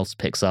no one else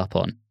picks up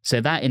on.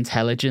 So that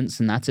intelligence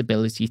and that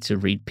ability to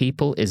read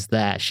people is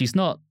there. She's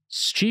not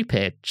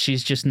stupid.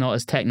 She's just not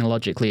as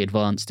technologically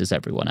advanced as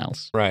everyone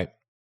else. Right.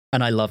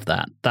 And I love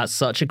that. That's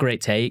such a great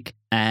take.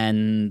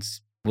 And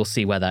we'll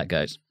see where that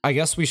goes. I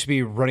guess we should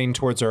be running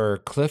towards our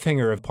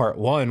cliffhanger of part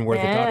one where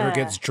the Doctor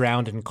gets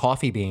drowned in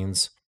coffee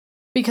beans.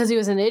 Because he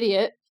was an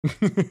idiot.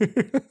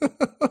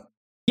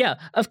 Yeah,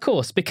 of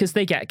course, because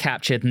they get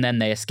captured and then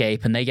they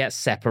escape and they get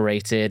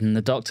separated and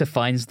the Doctor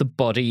finds the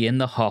body in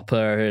the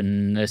hopper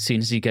and as soon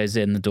as he goes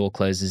in, the door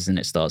closes and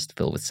it starts to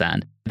fill with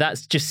sand.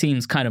 That just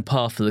seems kind of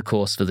par for the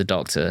course for the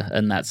Doctor,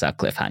 and that's our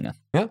cliffhanger.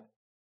 Yeah.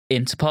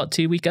 Into part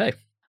two we go.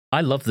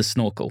 I love the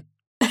snorkel.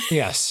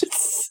 Yes.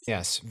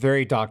 Yes.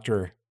 Very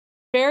Doctor.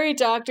 Very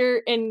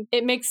Doctor, and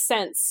it makes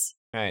sense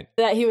Right.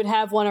 that he would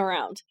have one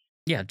around.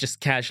 Yeah, just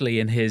casually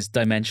in his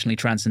dimensionally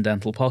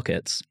transcendental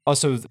pockets.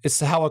 Also, it's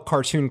how a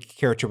cartoon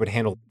character would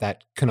handle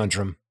that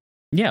conundrum.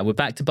 Yeah, we're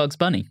back to Bugs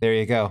Bunny. There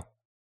you go.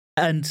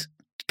 And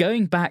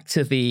going back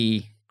to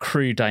the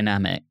crew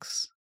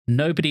dynamics,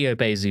 nobody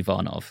obeys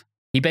Ivanov.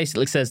 He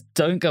basically says,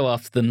 don't go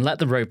after them, let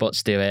the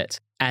robots do it.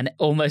 And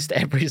almost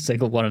every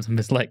single one of them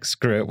is like,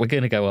 screw it, we're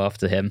going to go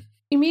after him.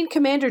 You mean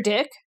Commander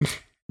Dick?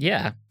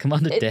 Yeah,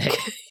 Commander Dick.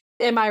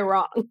 Am I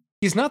wrong?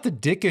 He's not the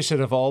dickish out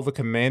of all the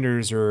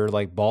commanders or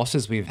like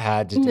bosses we've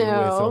had to deal with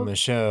on the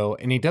show.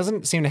 And he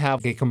doesn't seem to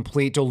have a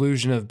complete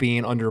delusion of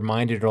being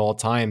undermined at all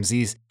times.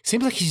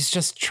 Seems like he's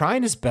just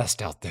trying his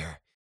best out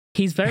there.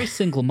 He's very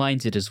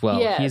single-minded as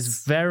well. Yes.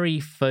 He's very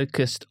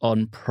focused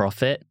on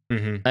profit.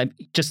 Mm-hmm.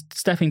 Just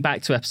stepping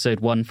back to episode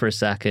 1 for a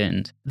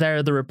second, there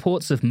are the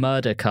reports of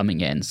murder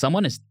coming in.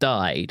 Someone has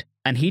died,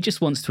 and he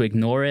just wants to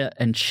ignore it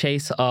and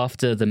chase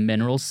after the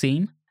mineral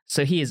seam.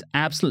 So he is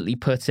absolutely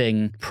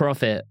putting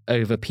profit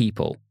over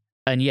people.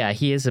 And yeah,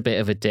 he is a bit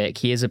of a dick.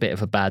 He is a bit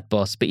of a bad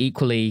boss, but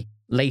equally,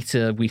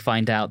 later we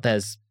find out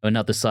there's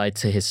another side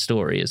to his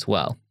story as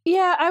well.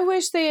 Yeah, I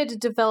wish they had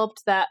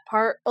developed that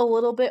part a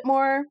little bit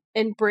more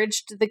and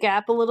bridged the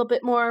gap a little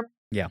bit more.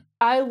 Yeah.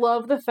 I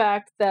love the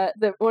fact that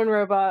the one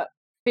robot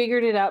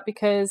figured it out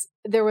because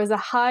there was a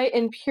high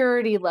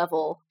impurity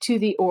level to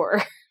the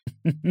ore.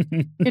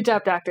 Good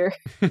job, Doctor.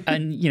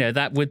 And,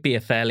 that would be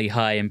a fairly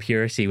high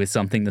impurity with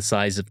something the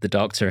size of the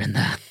Doctor in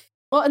there.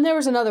 Well, and there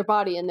was another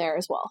body in there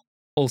as well.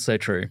 Also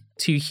true.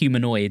 2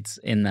 humanoids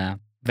in there,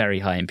 very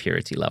high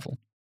impurity level.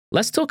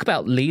 Let's talk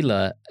about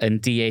Leela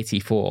and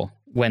D84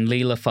 when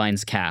Leela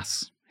finds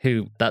Cass,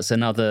 who that's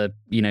another,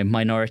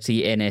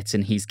 minority in it,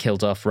 and he's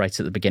killed off right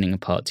at the beginning of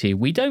part 2.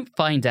 We don't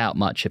find out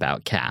much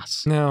about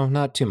Cass. No,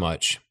 not too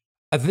much.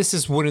 This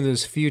is one of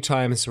those few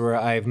times where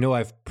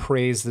I've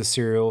praised the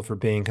serial for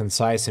being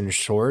concise and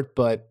short,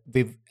 but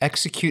they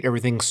execute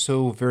everything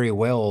so very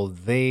well.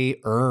 They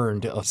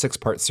earned a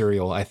 6-part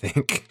serial, I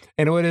think.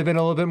 And it would have been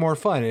a little bit more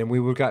fun, and we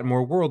would have gotten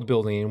more world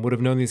building and would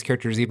have known these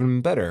characters even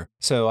better.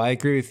 So I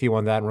agree with you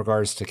on that in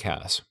regards to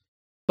Cass.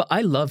 But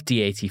I love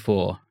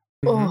D84.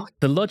 Oh,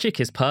 The logic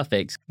is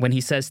perfect when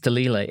he says to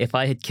Leela, if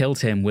I had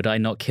killed him, would I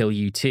not kill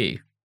you too?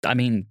 I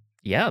mean,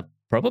 yeah,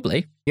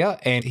 probably. Yeah,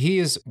 and he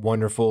is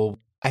wonderful.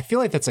 I feel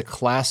like that's a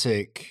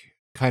classic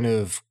kind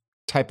of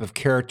type of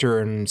character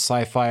in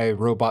sci-fi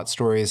robot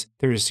stories.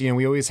 There's,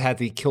 we always had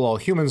the kill all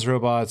humans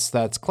robots,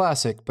 that's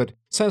classic, but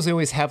sometimes we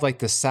always have like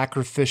the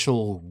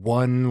sacrificial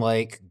one,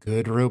 like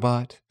good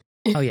robot.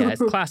 Oh yeah,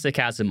 it's classic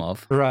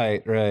Asimov.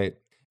 Right.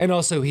 And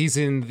also he's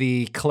in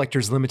the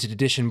collector's limited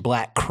edition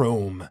black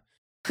chrome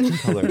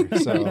color,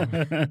 so.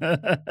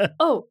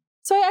 Oh,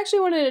 so I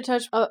actually wanted to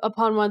touch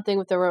upon one thing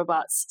with the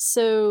robots.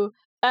 So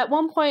at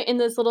one point in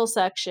this little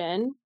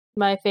section,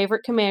 my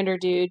favorite commander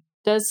dude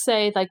does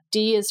say like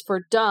D is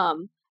for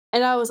dumb.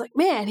 And I was like,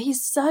 man,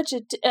 he's such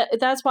a...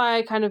 that's why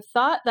I kind of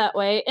thought that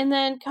way. And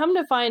then come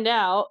to find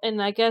out,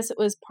 and I guess it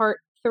was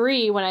part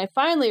 3 when I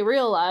finally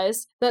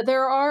realized that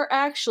there are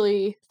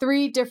actually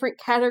 3 different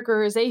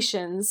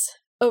categorizations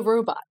of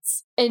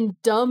robots.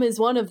 And dumb is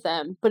one of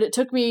them. But it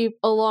took me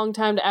a long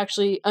time to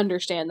actually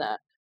understand that.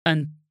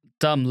 And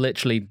dumb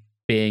literally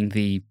being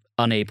the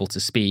unable to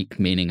speak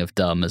meaning of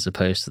dumb as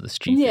opposed to the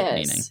stupid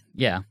meaning.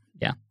 Yeah.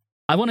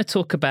 I want to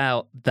talk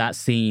about that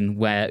scene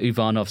where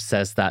Uvanov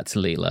says that to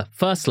Leela.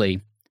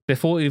 Firstly,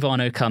 before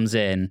Uvanov comes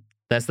in,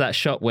 there's that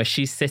shot where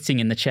she's sitting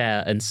in the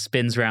chair and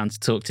spins around to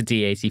talk to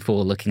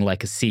D84 looking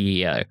like a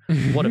CEO.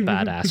 What a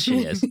badass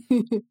she is.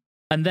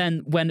 And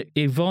then when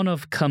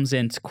Ivanov comes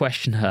in to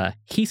question her,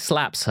 he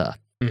slaps her.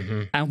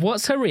 Mm-hmm. And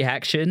what's her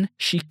reaction?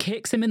 She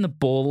kicks him in the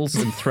balls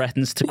and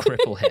threatens to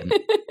cripple him.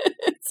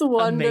 It's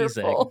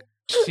wonderful.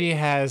 Amazing. She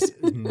has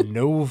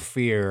no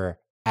fear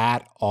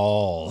at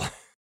all.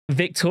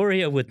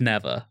 Victoria would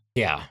never.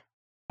 Yeah.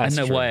 I don't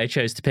know why I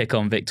chose to pick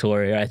on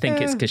Victoria. I think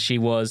it's because she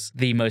was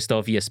the most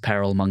obvious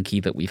peril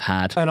monkey that we've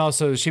had. And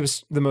also, she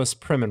was the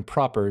most prim and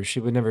proper. She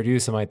would never do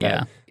something like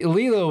that. Yeah.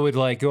 Leela would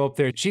like go up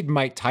there. She'd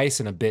Mike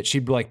Tyson a bit.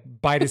 She'd like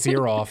bite his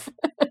ear off.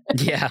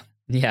 Yeah.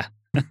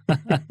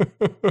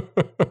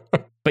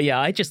 But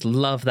yeah, I just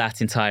love that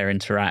entire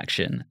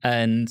interaction.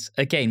 And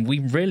again, we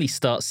really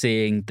start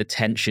seeing the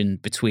tension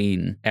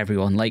between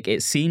everyone. Like,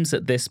 it seems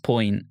at this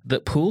point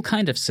that Poole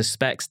kind of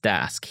suspects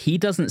Dask. He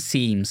doesn't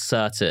seem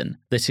certain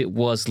that it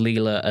was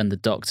Leela and the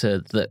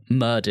Doctor that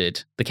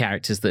murdered the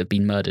characters that have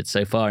been murdered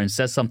so far, and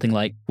says something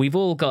like, "We've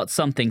all got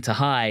something to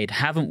hide,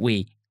 haven't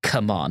we,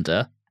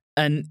 Commander?"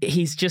 And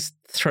he's just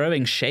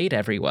throwing shade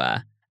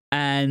everywhere.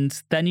 And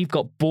then you've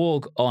got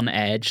Borg on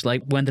edge,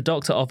 like when the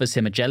Doctor offers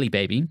him a jelly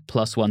baby,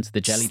 +1 to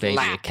the jelly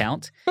baby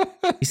account.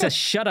 He says,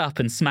 "Shut up,"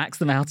 and smacks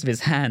them out of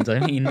his hand.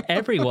 I mean,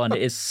 everyone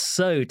is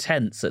so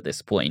tense at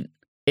this point.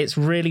 It's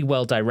really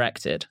well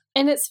directed.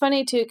 And it's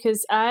funny, too,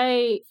 because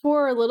I,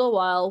 for a little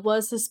while,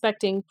 was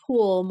suspecting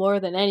Poole more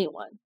than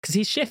anyone. Because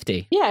he's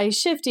shifty. Yeah, he's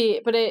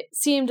shifty, but it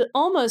seemed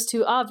almost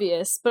too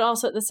obvious. But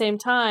also at the same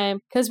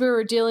time, because we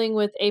were dealing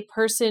with a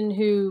person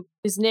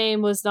whose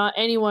name was not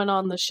anyone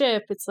on the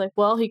ship, it's like,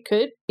 well, he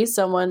could be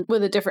someone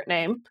with a different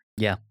name.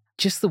 Yeah.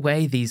 Just the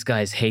way these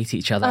guys hate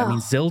each other. I mean,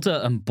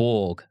 Zilda and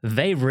Borg,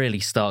 they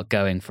really start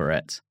going for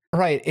it.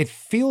 Right. It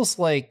feels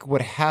like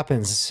what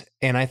happens,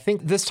 and I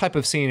think this type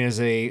of scene is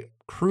a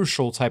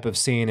crucial type of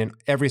scene in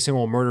every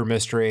single murder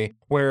mystery,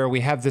 where we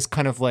have this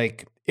kind of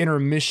like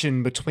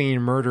intermission between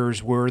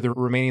murders where the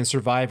remaining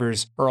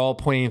survivors are all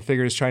pointing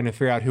fingers trying to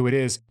figure out who it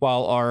is,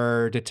 while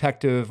our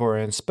detective or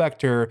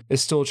inspector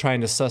is still trying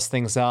to suss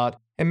things out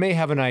and may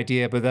have an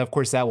idea, but of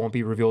course that won't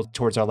be revealed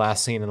towards our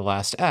last scene in the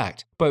last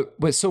act. But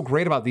what's so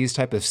great about these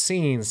type of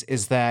scenes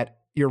is that,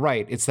 you're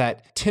right, it's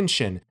that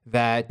tension,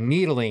 that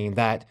needling,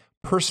 that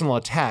personal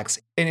attacks,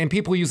 and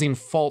people using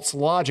false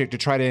logic to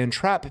try to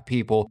entrap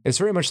people. It's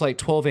very much like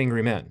 12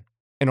 Angry Men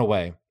in a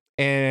way.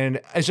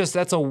 And it's just,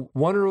 that's a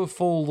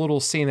wonderful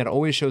little scene that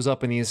always shows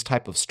up in these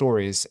type of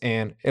stories.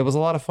 And it was a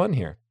lot of fun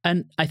here.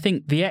 And I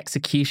think the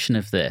execution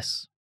of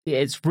this,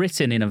 it's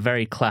written in a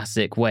very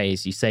classic way,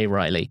 as you say,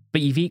 Riley,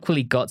 but you've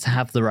equally got to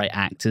have the right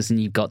actors and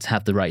you've got to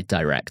have the right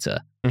director.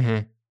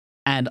 Mm-hmm.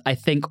 And I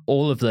think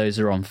all of those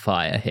are on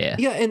fire here.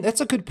 Yeah, and that's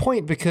a good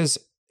point because,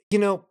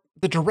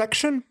 the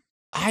direction,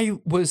 I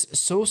was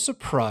so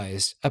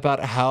surprised about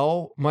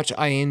how much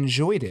I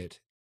enjoyed it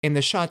in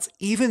the shots,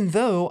 even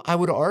though I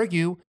would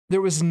argue there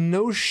was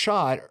no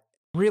shot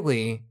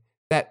really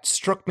that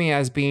struck me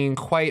as being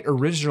quite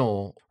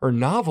original or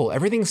novel.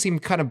 Everything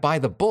seemed kind of by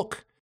the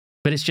book.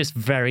 But it's just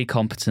very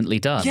competently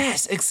done.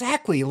 Yes,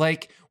 exactly.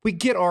 Like, we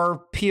get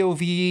our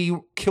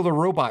POV killer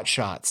robot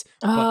shots.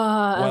 But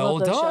I well love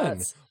those done.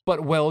 shots.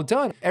 But well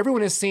done.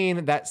 Everyone has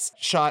seen that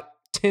shot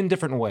 10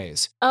 different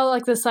ways. Oh,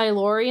 like the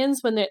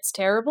Silurians when it's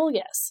terrible?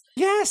 Yes.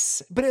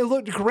 Yes, but it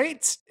looked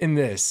great in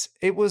this.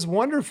 It was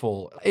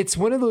wonderful. It's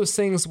one of those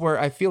things where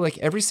I feel like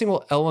every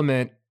single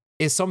element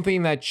is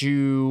something that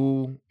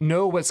you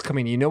know what's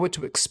coming. You know what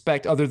to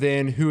expect other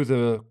than who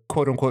the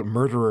quote unquote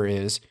murderer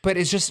is, but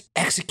it's just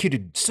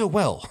executed so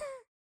well.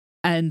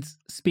 And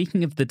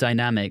speaking of the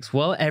dynamics,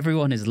 while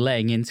everyone is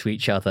laying into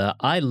each other,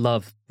 I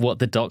love what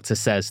the Doctor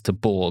says to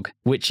Borg,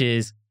 which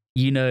is,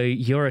 you know,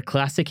 you're a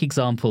classic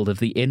example of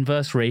the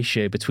inverse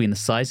ratio between the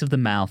size of the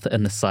mouth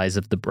and the size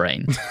of the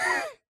brain.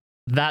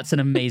 That's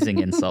an amazing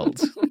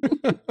insult.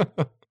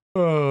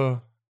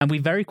 And we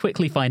very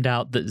quickly find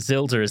out that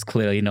Zilda is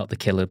clearly not the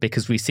killer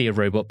because we see a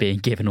robot being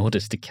given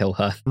orders to kill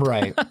her.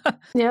 Right.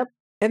 Yep.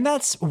 And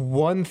that's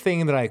one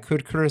thing that I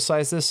could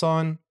criticize this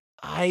on.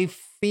 I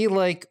feel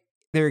like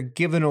they're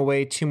giving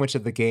away too much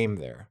of the game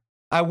there.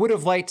 I would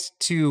have liked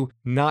to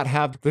not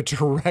have the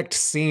direct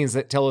scenes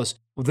that tell us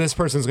this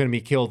person's going to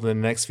be killed in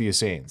the next few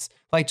scenes.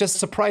 Like, just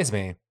surprise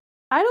me.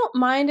 I don't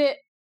mind it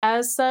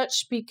as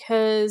such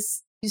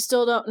because you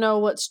still don't know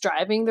what's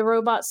driving the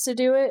robots to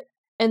do it.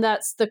 And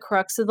that's the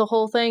crux of the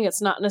whole thing.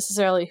 It's not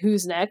necessarily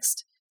who's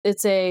next.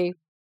 It's a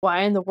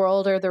why in the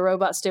world are the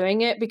robots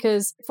doing it?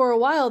 Because for a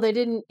while, they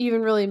didn't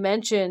even really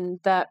mention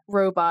that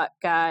robot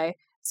guy.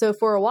 So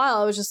for a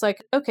while, I was just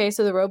like, okay,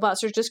 so the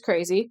robots are just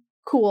crazy.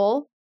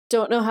 Cool.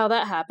 Don't know how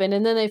that happened.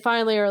 And then they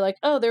finally are like,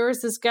 oh, there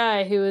was this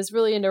guy who was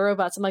really into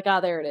robots. I'm like,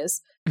 ah, there it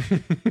is.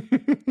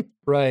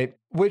 Right.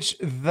 Which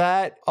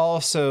that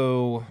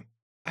also,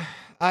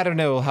 I don't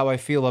know how I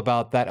feel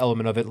about that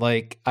element of it.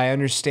 Like, I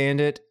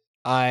understand it.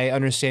 I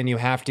understand you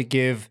have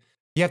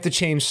to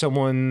change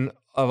someone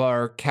of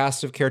our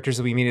cast of characters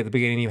that we meet at the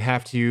beginning. You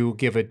have to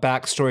give a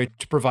backstory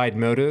to provide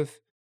motive.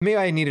 Maybe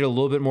I needed a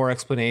little bit more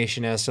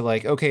explanation as to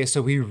like, okay,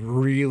 so he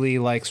really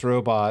likes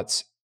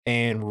robots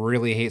and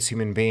really hates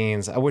human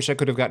beings. I wish I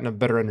could have gotten a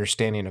better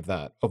understanding of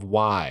that, of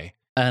why.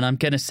 And I'm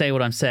going to say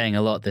what I'm saying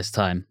a lot this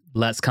time.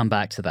 Let's come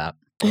back to that.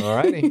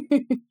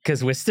 Alrighty.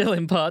 Because we're still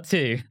in part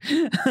 2.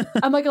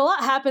 I'm like, a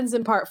lot happens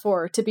in part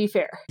 4, to be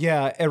fair.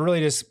 Yeah, it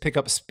really just pick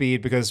up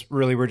speed because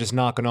really we're just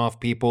knocking off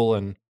people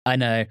and... I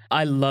know.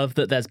 I love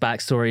that there's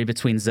backstory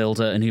between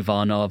Zilda and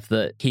Ivanov,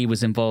 that he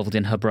was involved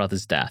in her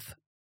brother's death.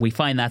 We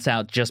find that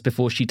out just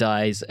before she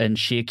dies, and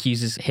she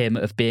accuses him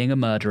of being a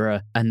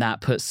murderer, and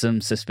that puts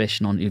some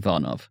suspicion on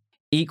Ivanov.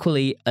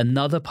 Equally,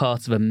 another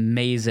part of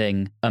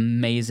amazing,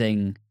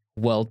 amazing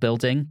world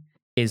building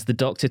is the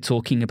Doctor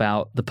talking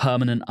about the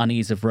permanent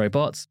unease of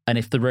robots, and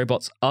if the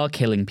robots are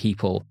killing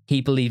people,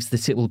 he believes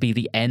that it will be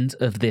the end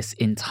of this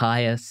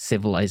entire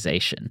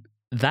civilization.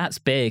 That's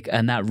big,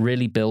 and that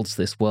really builds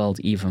this world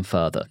even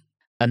further.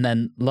 And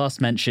then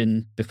last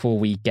mention, before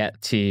we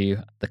get to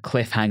the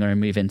cliffhanger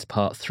and move into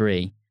part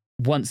 3,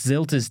 once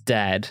Zilda's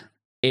dead,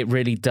 it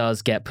really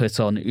does get put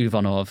on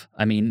Ivanov.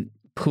 I mean,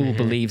 Poole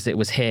believes it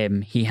was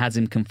him. He has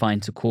him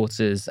confined to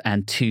quarters,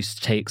 and Toos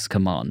takes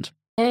command.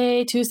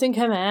 Hey, Toos in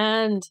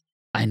command.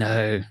 I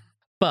know.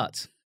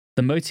 But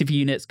the motive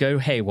units go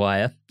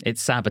haywire,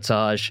 it's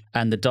sabotage,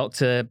 and the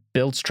Doctor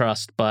builds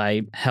trust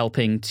by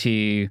helping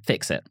to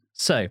fix it.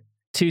 So,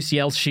 Toos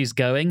yells she's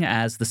going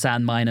as the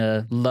sand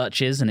miner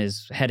lurches and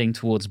is heading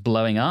towards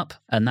blowing up,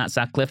 and that's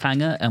our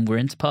cliffhanger, and we're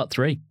into part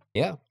 3.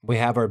 Yeah, we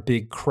have our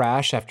big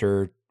crash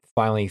after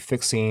finally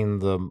fixing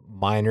the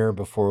miner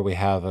before we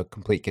have a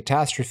complete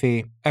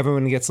catastrophe.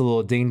 Everyone gets a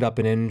little dinged up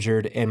and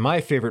injured, and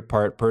my favorite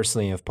part,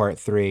 personally, of part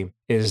 3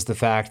 is the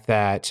fact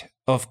that,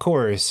 of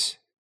course,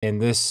 in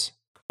this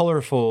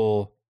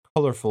colorful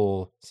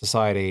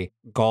society,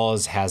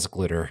 gauze has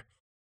glitter.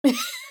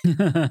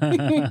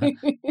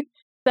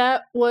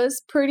 That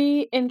was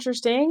pretty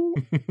interesting.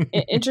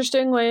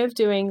 Interesting way of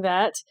doing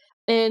that.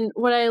 And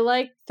what I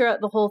like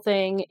throughout the whole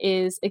thing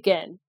is,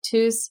 again,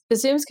 Toos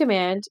assumes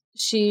command.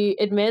 She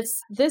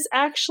admits this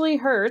actually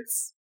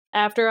hurts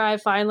after I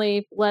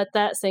finally let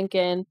that sink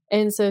in.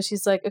 And so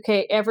she's like,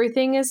 okay,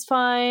 everything is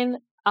fine.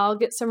 I'll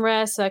get some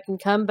rest so I can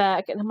come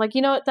back. And I'm like,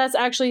 you know what? That's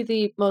actually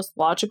the most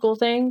logical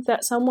thing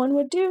that someone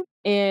would do.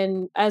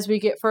 And as we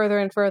get further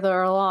and further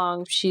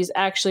along, she's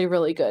actually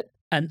really good.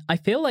 And I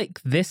feel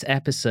like this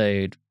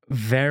episode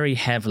very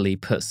heavily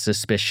puts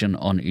suspicion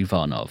on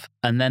Ivanov.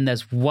 And then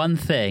there's one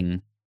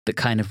thing that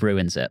kind of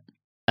ruins it.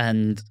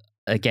 And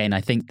again,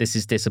 I think this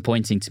is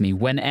disappointing to me.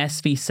 When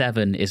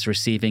SV7 is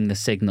receiving the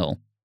signal,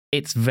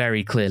 it's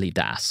very clearly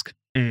Dask.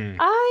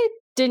 I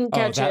didn't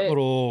catch that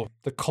it.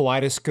 the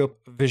kaleidoscope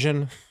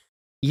vision.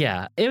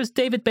 Yeah, it was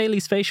David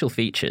Bailey's facial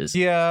features.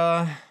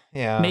 Yeah.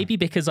 Maybe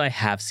because I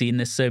have seen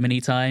this so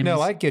many times.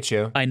 No, I get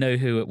you. I know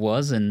who it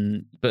was,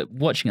 but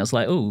watching it, I was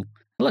like, oh,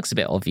 looks a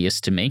bit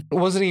obvious to me.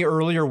 Wasn't he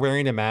earlier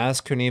wearing a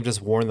mask? Couldn't he have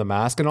just worn the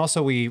mask? And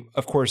also,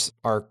 of course,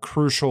 our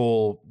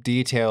crucial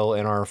detail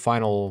in our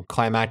final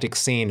climactic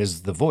scene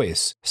is the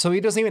voice. So he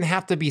doesn't even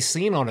have to be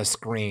seen on a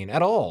screen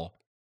at all.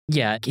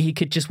 Yeah, he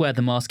could just wear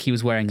the mask he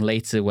was wearing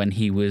later when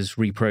he was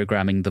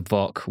reprogramming the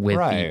Vok with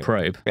the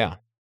probe. Yeah.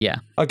 Yeah.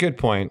 A good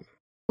point.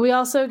 We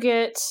also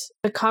get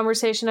a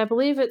conversation, I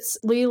believe it's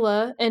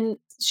Leela, and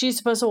she's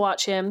supposed to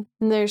watch him.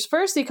 And there's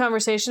first the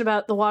conversation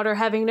about the water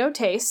having no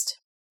taste.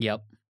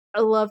 Yep.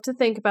 I love to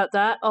think about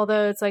that,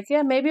 although it's like,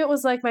 yeah, maybe it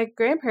was like my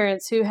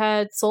grandparents who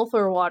had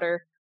sulfur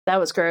water. That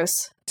was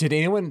gross. Did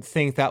anyone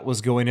think that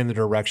was going in the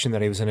direction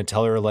that he was going to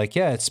tell her, like,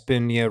 yeah, it's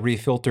been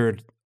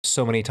refiltered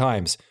so many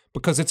times?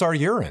 Because it's our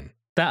urine.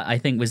 That, I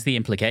think, was the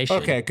implication.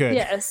 Okay, good.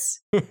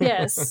 Yes.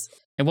 Yes.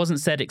 It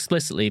wasn't said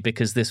explicitly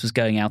because this was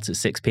going out at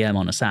 6 p.m.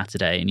 on a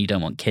Saturday and you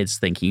don't want kids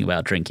thinking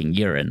about drinking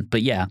urine.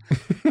 But yeah,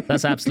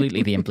 that's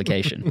absolutely the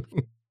implication.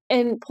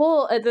 And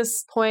Paul at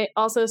this point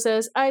also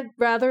says, I'd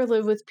rather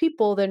live with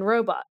people than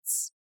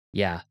robots.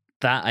 Yeah,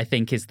 that I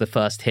think is the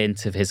first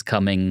hint of his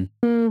coming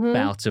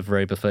bout of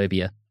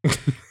robophobia.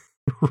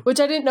 Which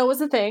I didn't know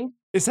was a thing.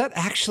 Is that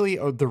actually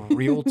the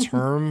real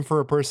term for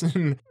a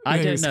person?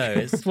 I don't know.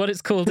 It's what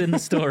it's called in the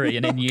story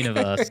and in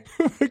universe.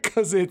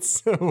 Because it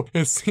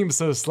seems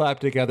so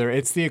slapped together.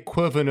 It's the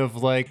equivalent of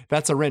like,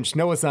 that's a wrench.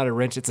 No, it's not a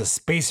wrench. It's a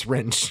space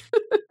wrench.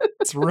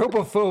 It's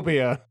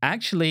robophobia.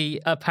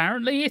 Actually,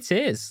 apparently it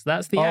is.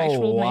 That's the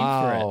actual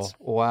name for it.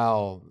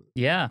 Wow.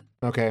 Yeah.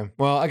 Okay.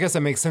 Well, I guess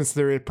that makes sense.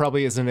 It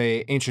probably isn't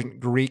an ancient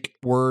Greek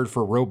word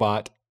for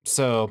robot.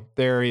 So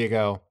there you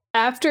go.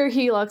 After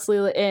he locks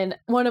Leela in,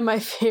 one of my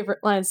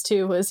favorite lines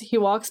too was he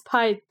walks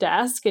by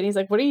Dask and he's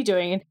like, what are you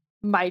doing? And,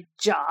 my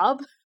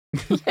job.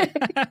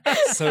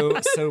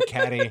 So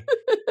catty.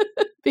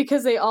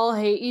 Because they all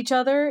hate each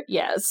other.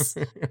 Yes.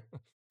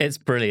 It's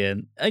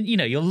brilliant. And,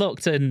 you're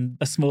locked in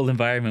a small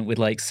environment with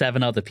like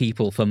 7 other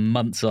people for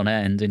months on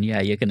end. And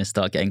yeah, you're going to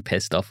start getting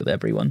pissed off with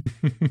everyone.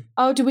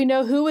 Oh, do we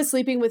know who was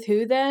sleeping with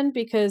who then?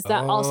 Because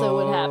that also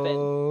would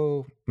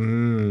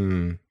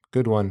happen.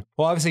 Good one.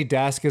 Well, obviously,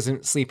 Dask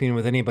isn't sleeping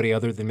with anybody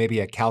other than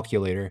maybe a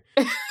calculator.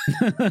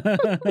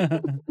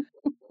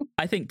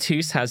 I think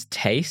Toos has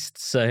taste,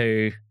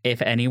 so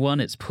if anyone,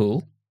 it's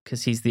Pool,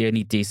 because he's the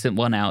only decent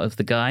one out of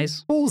the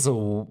guys. Pool's a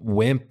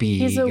wimpy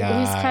guy.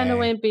 He's kind of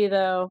wimpy,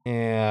 though.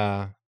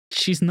 Yeah.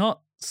 She's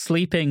not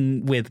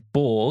sleeping with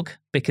Borg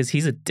because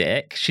he's a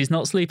dick. She's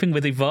not sleeping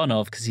with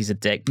Ivanov because he's a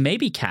dick.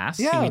 Maybe Cass,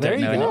 who we don't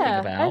know anything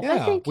about.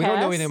 I think we don't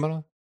know anything about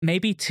him.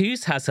 Maybe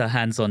Toos has her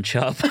hands on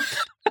Chubb.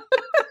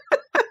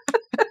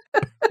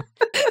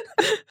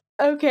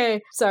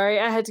 Okay, sorry,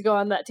 I had to go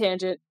on that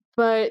tangent.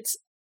 But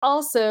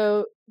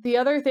also, the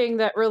other thing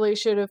that really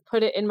should have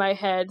put it in my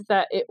head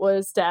that it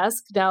was Dask,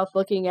 now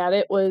looking at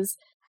it, was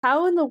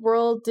how in the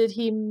world did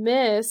he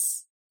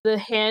miss the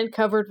hand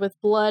covered with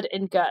blood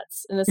and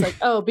guts? And it's like,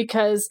 oh,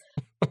 because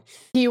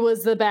he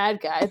was the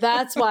bad guy.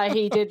 That's why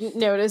he didn't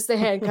notice the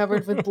hand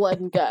covered with blood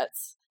and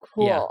guts.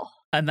 Cool. Yeah.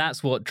 And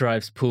that's what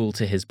drives Pool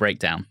to his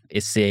breakdown,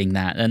 is seeing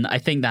that. And I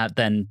think that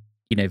then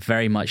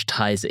very much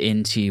ties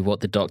into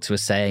what the Doctor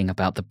was saying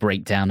about the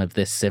breakdown of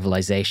this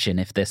civilization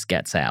if this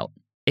gets out.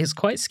 It's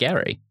quite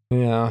scary.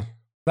 Yeah.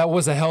 That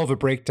was a hell of a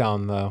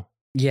breakdown, though.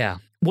 Yeah.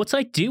 What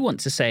I do want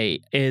to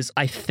say is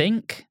I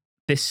think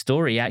this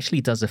story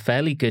actually does a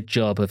fairly good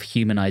job of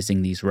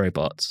humanizing these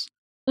robots.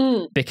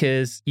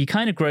 Because you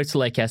kind of grow to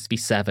like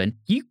SB7,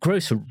 you grow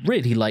to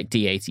really like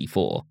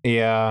D84.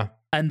 Yeah.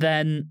 And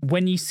then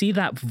when you see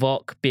that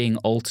Vok being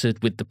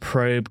altered with the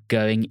probe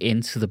going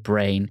into the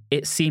brain,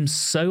 it seems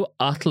so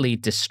utterly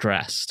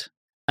distressed.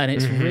 And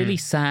it's really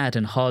sad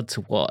and hard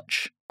to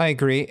watch. I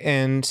agree.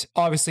 And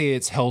obviously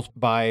it's helped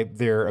by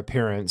their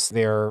appearance,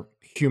 their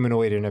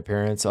humanoid in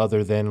appearance,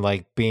 other than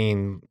like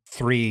being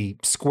 3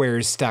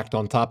 squares stacked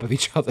on top of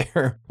each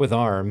other with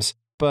arms.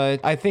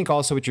 But I think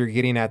also what you're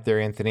getting at there,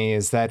 Anthony,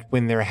 is that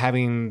when they're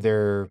having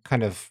their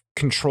kind of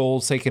control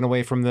taken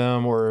away from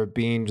them or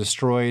being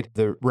destroyed,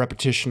 the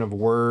repetition of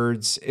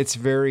words, it's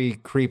very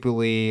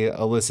creepily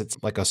elicits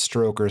like a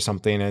stroke or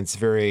something, and it's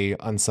very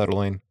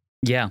unsettling.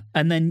 Yeah.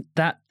 And then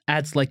that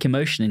adds like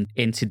emotion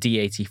into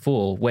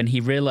D84 when he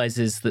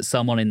realizes that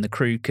someone in the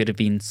crew could have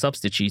been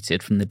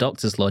substituted from the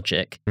Doctor's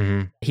logic.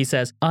 He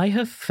says, I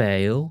have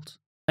failed.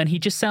 And he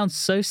just sounds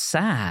so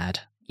sad.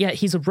 Yeah,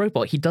 he's a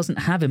robot. He doesn't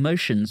have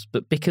emotions,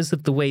 but because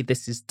of the way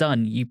this is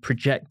done, you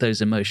project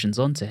those emotions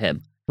onto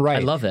him. Right.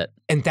 I love it.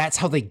 And that's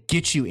how they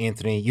get you,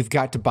 Anthony. You've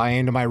got to buy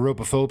into my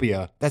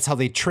robophobia. That's how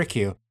they trick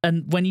you.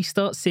 And when you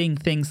start seeing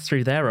things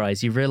through their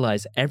eyes, you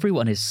realize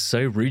everyone is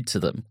so rude to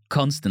them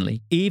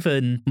constantly.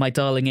 Even my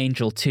darling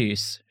angel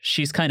Toos,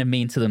 she's kind of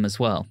mean to them as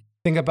well.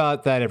 Think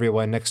about that,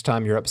 everyone, next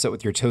time you're upset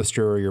with your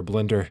toaster or your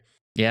blender.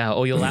 Yeah,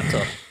 or your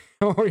laptop.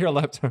 Or your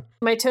laptop.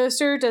 My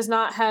toaster does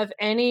not have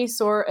any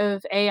sort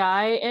of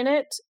AI in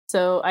it,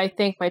 so I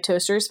think my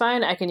toaster is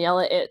fine. I can yell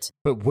at it.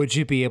 But would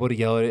you be able to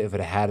yell at it if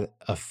it had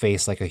a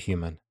face like a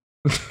human?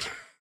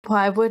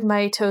 Why would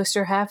my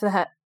toaster have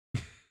that?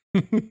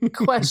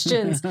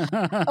 Questions.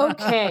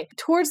 Okay.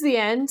 Towards the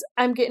end,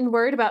 I'm getting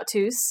worried about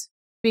Toos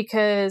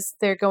because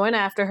they're going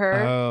after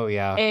her. Oh,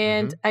 yeah.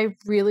 And I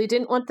really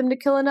didn't want them to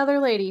kill another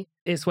lady.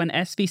 It's when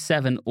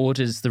SV7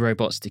 orders the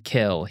robots to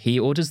kill. He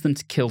orders them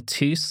to kill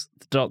Toos,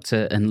 the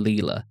Doctor, and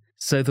Leela.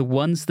 So the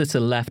ones that are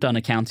left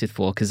unaccounted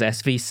for, because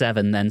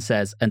SV7 then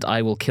says, and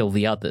I will kill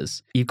the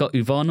others. You've got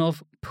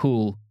Uvanov,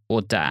 Pool,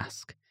 or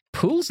Dask.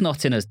 Pool's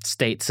not in a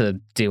state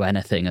to do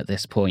anything at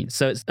this point.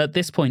 So it's at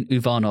this point,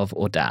 Uvanov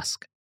or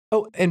Dask.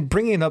 Oh, and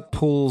bringing up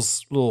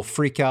Pool's little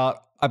freak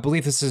out, I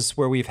believe this is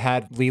where we've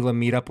had Leela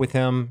meet up with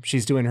him.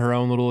 She's doing her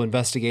own little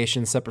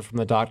investigation separate from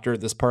the Doctor,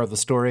 this part of the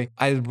story.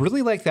 I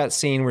really like that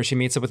scene where she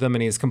meets up with him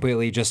and he's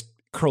completely just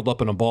curled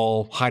up in a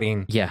ball,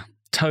 hiding. Yeah,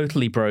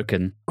 totally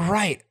broken.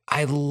 Right.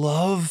 I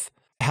love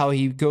how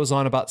he goes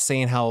on about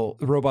saying how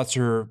robots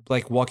are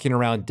like walking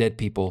around dead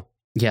people.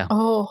 Yeah.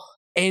 Oh.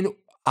 And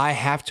I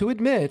have to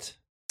admit,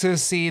 to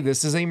see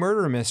this is a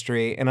murder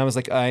mystery, and I was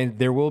like,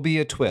 there will be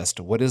a twist.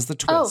 What is the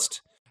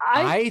twist?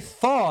 I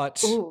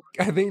thought,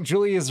 I think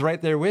Julie is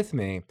right there with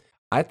me.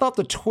 I thought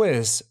the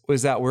twist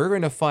was that we're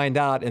going to find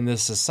out in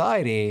this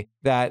society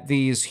that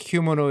these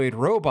humanoid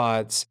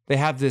robots, they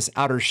have this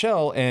outer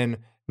shell, and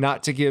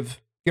not to get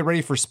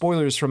ready for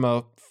spoilers from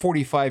a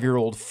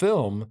 45-year-old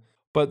film,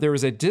 but there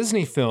was a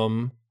Disney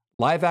film,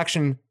 live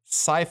action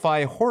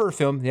sci-fi horror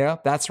film, yeah,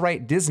 that's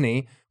right,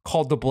 Disney,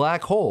 called The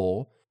Black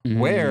Hole,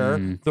 where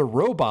the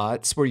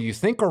robots, where you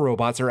think are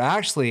robots, are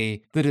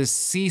actually the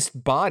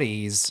deceased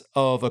bodies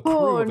of a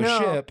crew of a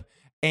ship.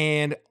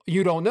 And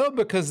you don't know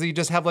because they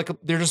just have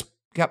they're just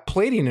got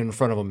plating in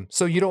front of them.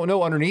 So you don't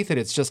know underneath it.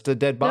 It's just a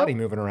dead body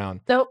moving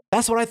around.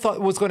 That's what I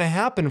thought was going to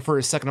happen for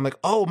a second. I'm like,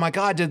 oh my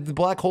God, did the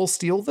black hole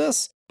steal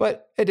this?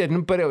 But it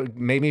didn't, but it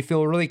made me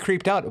feel really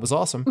creeped out. It was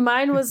awesome.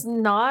 Mine was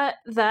not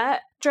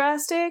that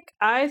drastic.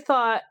 I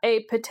thought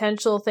a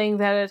potential thing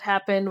that had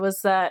happened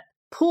was that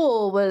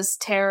Pool was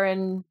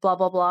Terran blah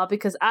blah blah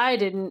because I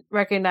didn't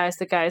recognize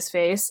the guy's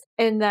face,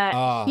 and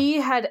that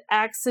he had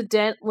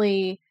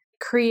accidentally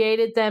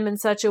created them in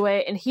such a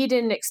way and he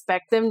didn't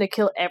expect them to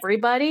kill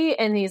everybody,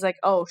 and he's like,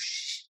 oh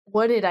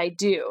what did I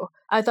do?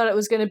 I thought it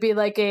was going to be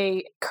like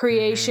a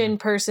creation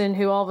person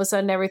who all of a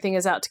sudden everything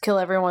is out to kill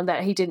everyone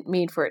that he didn't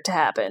mean for it to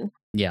happen.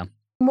 Yeah.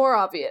 More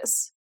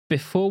obvious.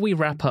 Before we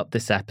wrap up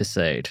this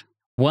episode,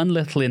 one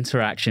little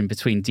interaction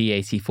between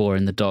D84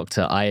 and the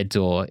Doctor I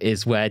adore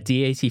is where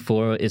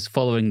D84 is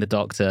following the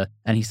Doctor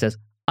and he says,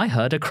 I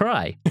heard a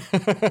cry.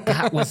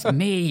 That was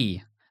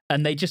me.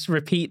 And they just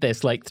repeat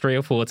this like 3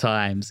 or 4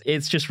 times.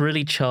 It's just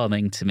really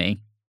charming to me.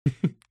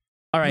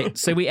 All right,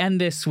 so we end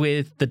this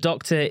with the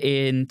Doctor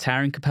in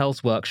Taron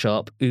Capel's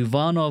workshop.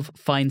 Uvanov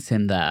finds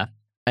him there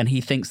and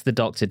he thinks the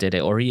Doctor did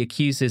it, or he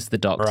accuses the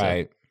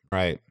Doctor.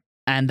 Right.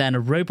 And then a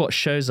robot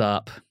shows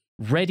up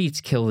ready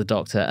to kill the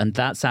Doctor, and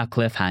that's our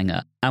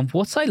cliffhanger. And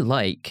what I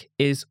like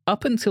is,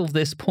 up until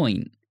this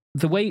point,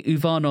 the way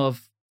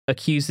Uvanov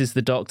accuses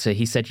the Doctor,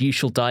 he said, you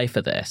shall die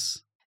for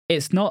this.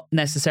 It's not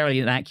necessarily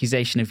an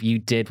accusation of you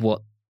did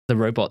what the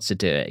robots are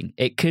doing.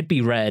 It could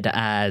be read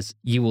as,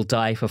 you will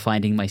die for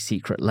finding my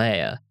secret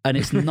lair. And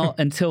it's not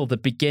until the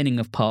beginning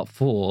of part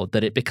 4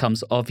 that it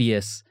becomes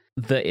obvious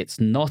that it's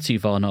not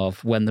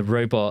Uvanov when the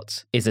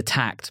robot is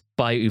attacked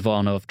by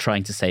Uvanov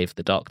trying to save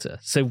the Doctor.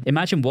 So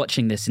imagine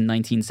watching this in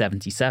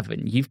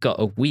 1977. You've got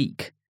a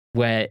week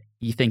where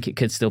you think it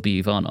could still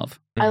be Uvanov.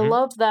 I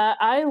love that.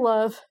 I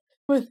love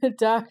when the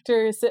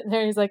Doctor is sitting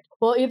there and he's like,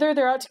 well, either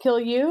they're out to kill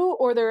you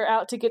or they're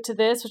out to get to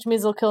this, which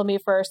means they'll kill me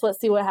first. Let's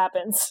see what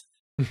happens.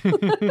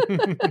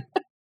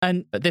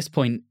 And at this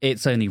point,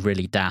 it's only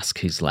really Dask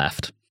who's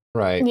left.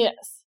 Right.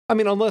 Yes. I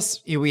mean,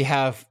 unless we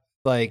have,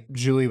 like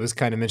Julie was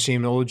kind of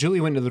mentioning, Julie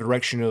went in the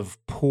direction of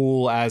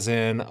Pool as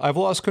in, I've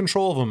lost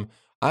control of him.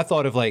 I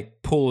thought of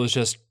like Pool is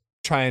just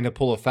trying to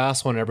pull a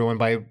fast one on everyone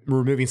by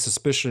removing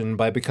suspicion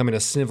by becoming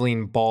a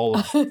sniveling ball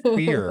of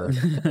fear.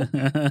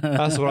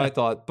 That's what I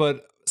thought.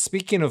 But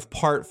speaking of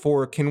part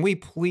 4, can we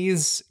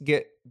please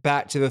get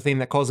back to the thing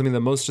that caused me the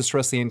most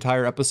distress the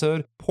entire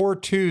episode? Poor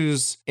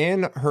Two's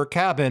in her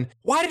cabin.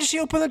 Why did she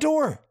open the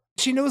door?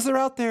 She knows they're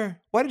out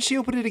there. Why did she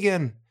open it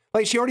again?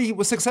 Like, she already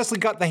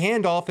successfully got the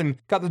handoff and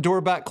got the door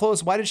back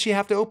closed. Why did she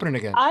have to open it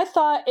again? I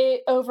thought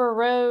it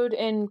overrode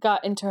and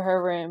got into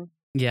her room.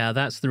 Yeah,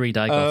 that's the read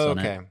I got on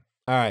it. Okay.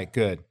 All right,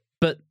 good.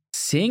 But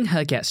seeing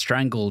her get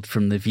strangled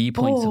from the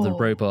viewpoint of the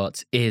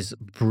robot is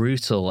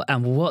brutal.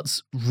 And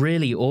what's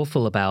really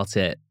awful about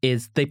it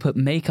is they put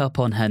makeup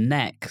on her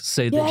neck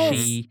so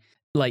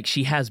that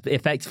she has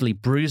effectively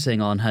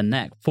bruising on her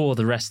neck for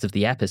the rest of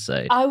the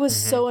episode. I was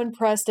so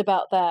impressed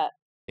about that.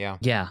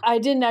 Yeah. I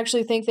didn't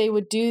actually think they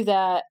would do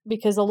that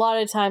because a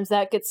lot of times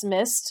that gets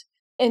missed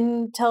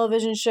in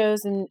television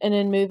shows and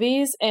in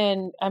movies.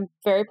 And I'm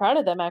very proud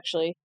of them,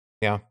 actually.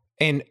 Yeah.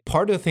 And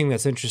part of the thing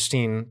that's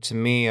interesting to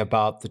me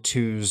about the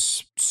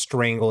Two's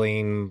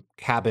strangling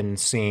cabin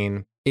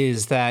scene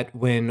is that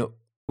when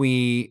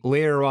we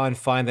later on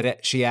find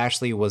that she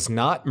actually was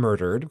not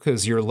murdered,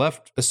 because you're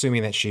left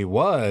assuming that she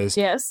was.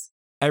 Yes.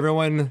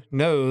 Everyone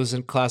knows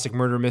in classic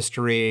murder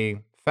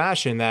mystery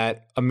fashion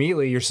that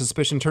immediately your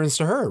suspicion turns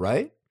to her,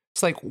 right?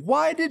 It's like,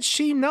 why did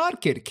she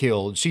not get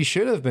killed? She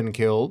should have been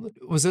killed.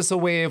 Was this a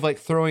way of like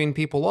throwing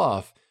people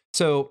off?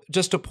 So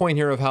just a point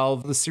here of how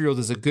the serial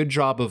does a good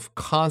job of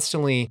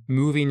constantly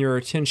moving your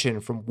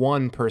attention from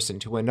one person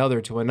to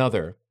another to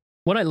another.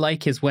 What I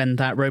like is when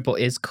that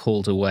robot is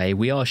called away,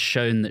 we are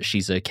shown that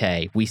she's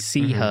okay. We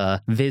see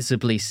her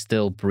visibly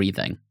still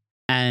breathing.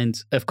 And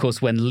of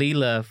course, when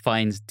Leela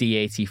finds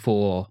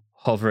D84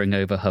 hovering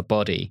over her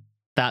body,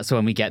 that's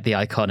when we get the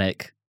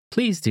iconic,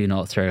 "Please do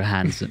not throw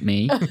hands at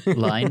me"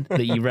 line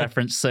that you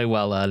referenced so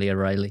well earlier,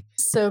 Riley.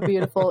 So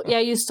beautiful. Yeah,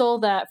 you stole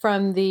that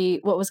from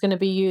what was going to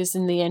be used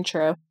in the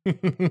intro.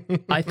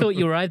 I thought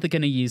you were either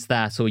going to use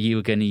that or you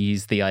were going to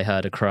use the "I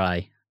heard a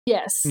cry."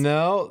 Yes.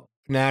 No,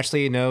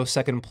 naturally, no.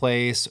 Second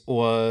place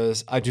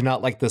was, "I do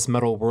not like this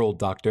metal world,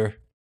 Doctor."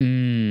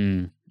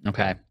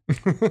 Okay.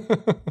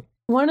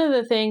 One of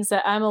the things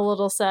that I'm a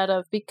little sad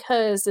of,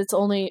 because it's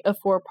only a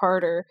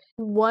 4-parter,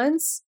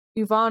 once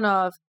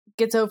Ivanov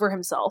gets over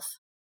himself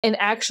and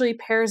actually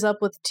pairs up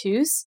with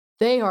Tus,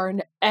 they are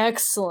an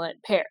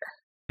excellent pair.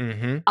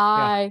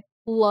 I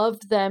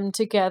loved them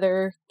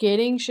together,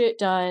 getting shit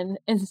done.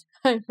 And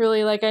I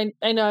really like,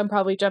 I know I'm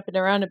probably jumping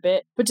around a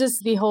bit, but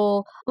just the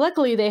whole,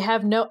 luckily they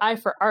have no eye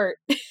for art.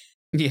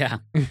 Yeah.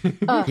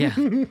 Yeah.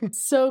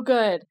 So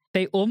good.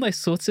 They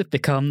almost sort of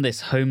become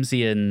this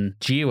Holmesian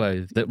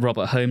duo that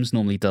Robert Holmes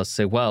normally does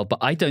so well, but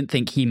I don't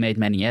think he made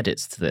many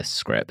edits to this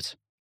script.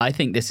 I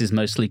think this is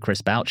mostly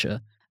Chris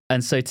Boucher.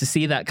 And so to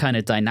see that kind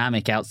of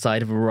dynamic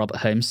outside of a Robert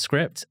Holmes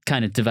script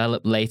kind of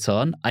develop late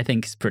on, I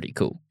think is pretty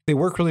cool. They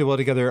work really well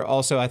together.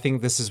 Also, I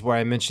think this is where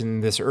I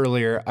mentioned this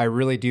earlier. I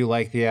really do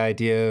like the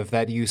idea of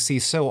that you see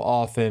so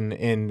often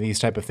in these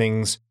type of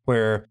things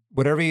where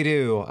whatever you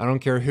do, I don't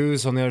care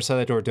who's on the other side of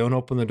the door, don't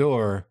open the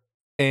door.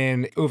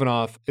 And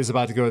Ivanov is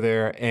about to go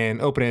there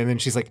and open it. And then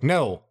she's like,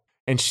 no.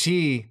 And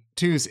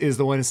Tus is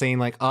the one saying,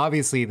 like,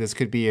 obviously this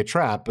could be a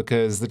trap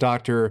because the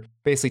doctor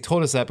basically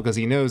told us that because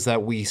he knows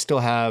that we still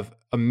have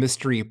a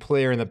mystery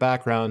player in the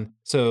background.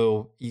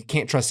 So you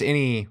can't trust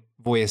any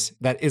voice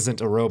that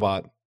isn't a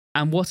robot.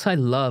 And what I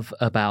love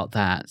about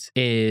that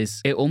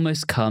is it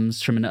almost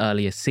comes from an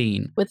earlier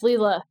scene. With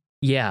Leela.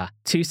 Yeah,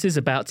 Tus is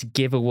about to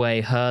give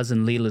away hers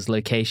and Leela's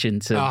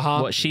location to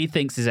what she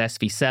thinks is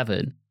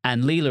SV7.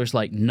 And Leela is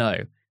like,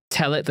 no,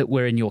 tell it that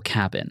we're in your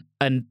cabin.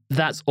 And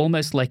that's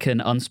almost like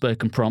an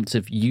unspoken prompt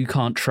of you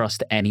can't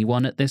trust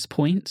anyone at this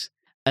point.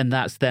 And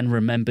that's then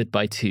remembered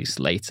by Tus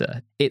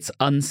later. It's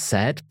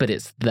unsaid, but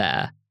it's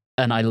there.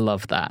 And I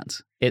love that.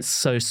 It's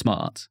so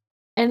smart.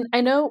 And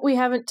I know we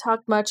haven't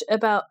talked much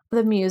about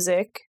the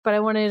music, but I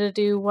wanted to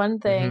do one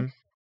thing.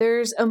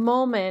 There's a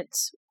moment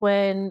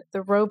when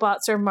the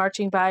robots are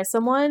marching by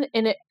someone,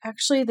 and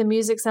the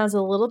music sounds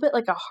a little bit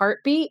like a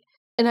heartbeat,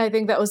 and I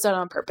think that was done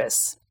on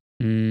purpose.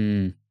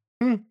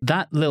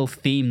 That little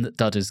theme that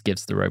Dudders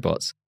gives the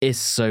robots is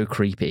so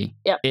creepy.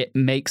 Yep. It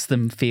makes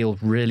them feel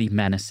really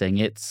menacing.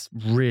 It's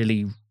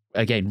really,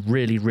 again,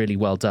 really, really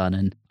well done.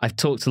 And I've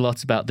talked a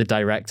lot about the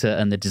director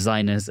and the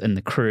designers and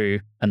the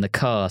crew and the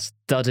cast.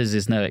 Dudders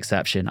is no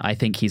exception. I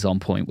think he's on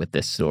point with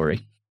this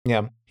story.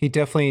 Yeah, he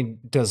definitely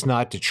does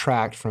not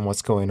detract from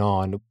what's going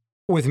on.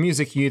 With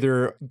music, you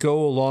either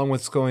go along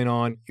with what's going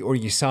on or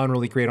you sound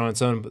really great on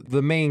its own. But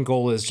the main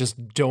goal is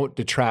just don't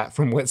detract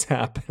from what's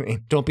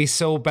happening. Don't be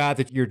so bad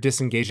that you're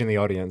disengaging the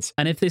audience.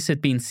 And if this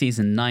had been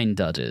season 9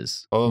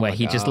 Dudders, where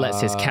he just lets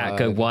his cat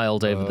go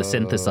wild over the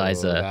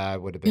synthesizer.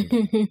 That would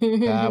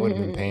have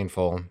been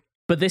painful.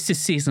 But this is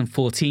season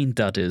 14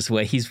 Dudders,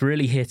 where he's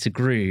really here to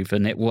groove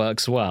and it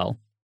works well.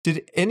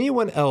 Did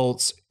anyone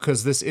else,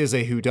 because this is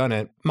a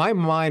whodunit, my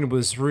mind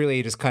was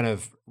really just kind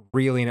of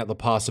reeling at the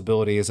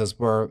possibilities as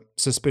where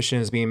suspicion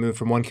is being moved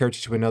from one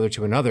character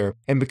to another.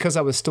 And because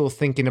I was still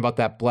thinking about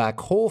that black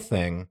hole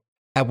thing,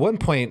 at one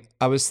point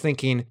I was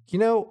thinking,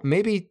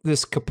 maybe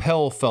this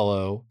Capel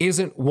fellow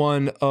isn't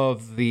one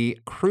of the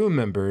crew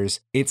members.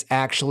 It's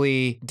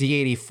actually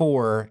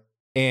D84.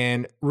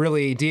 And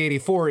really,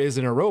 D84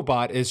 isn't a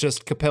robot. It's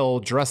just Capel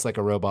dressed like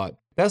a robot.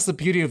 That's the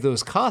beauty of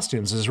those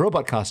costumes, is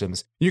robot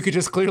costumes. You could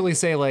just clearly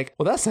say, like,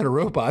 well, that's not a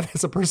robot.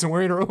 That's a person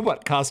wearing a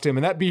robot costume,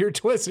 and that'd be your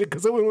twist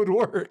because it would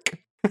work.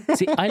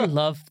 See, I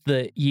love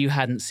that you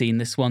hadn't seen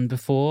this one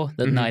before,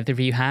 that neither of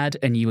you had,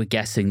 and you were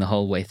guessing the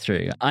whole way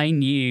through. I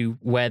knew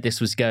where this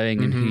was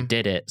going and who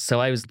did it, so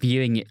I was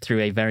viewing it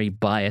through a very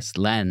biased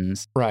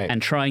lens. Right.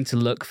 And trying to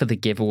look for the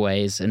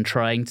giveaways and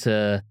trying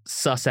to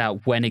suss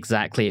out when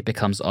exactly it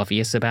becomes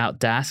obvious about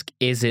Dask.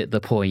 Is it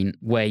the point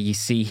where you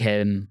see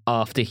him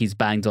after he's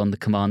banged on the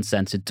command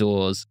center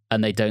doors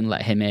and they don't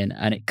let him in,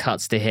 and it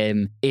cuts to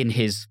him in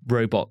his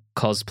robot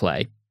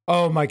cosplay?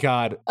 Oh my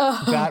God.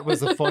 That was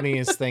the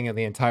funniest thing in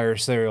the entire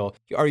serial.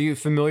 Are you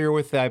familiar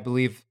with, I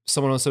believe,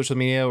 someone on social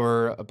media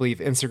or I believe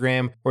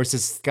Instagram, where it's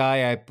this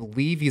guy, I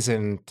believe he's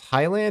in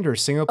Thailand or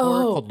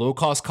Singapore, called Low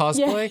Cost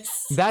Cosplay?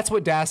 Yes. That's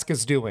what Dask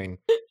is doing.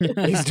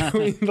 He's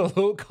doing the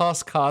low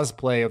cost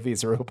cosplay of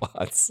these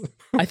robots.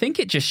 I think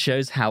it just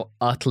shows how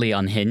utterly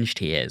unhinged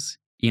he is.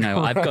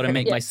 I've got to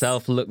make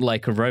myself look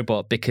like a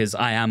robot because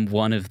I am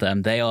one of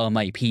them. They are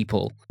my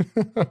people.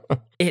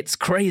 It's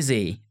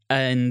crazy.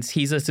 And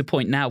he's at a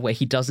point now where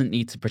he doesn't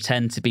need to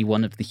pretend to be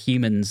one of the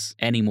humans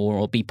anymore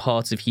or be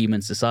part of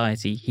human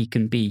society. He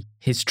can be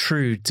his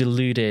true,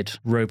 deluded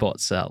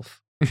robot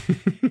self.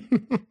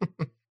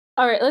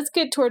 All right, let's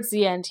get towards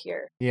the end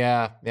here.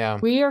 Yeah.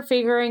 We are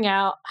figuring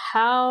out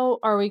how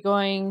are we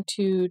going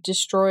to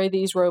destroy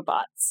these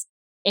robots.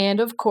 And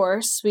of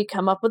course, we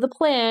come up with a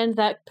plan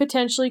that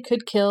potentially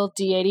could kill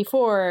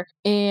D84.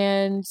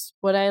 And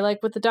what I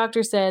like what the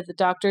doctor said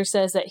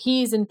that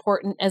he's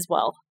important as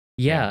well.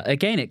 Yeah,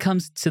 again, it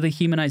comes to the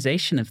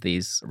humanization of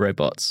these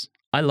robots.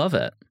 I love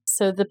it.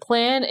 So the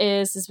plan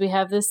is we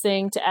have this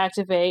thing to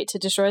activate to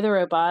destroy the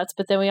robots,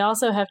 but then we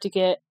also have to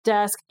get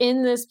Dask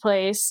in this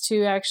place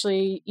to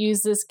actually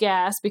use this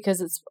gas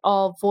because it's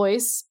all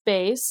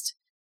voice-based.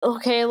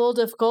 Okay, a little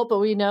difficult, but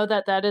we know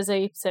that that is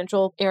a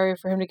central area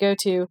for him to go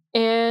to.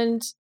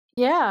 And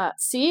yeah,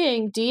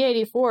 seeing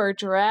D84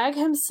 drag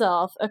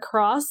himself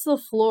across the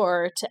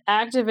floor to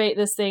activate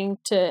this thing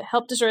to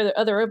help destroy the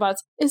other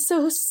robots is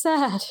so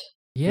sad.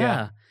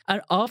 Yeah.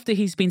 And after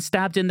he's been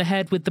stabbed in the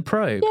head with the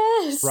probe.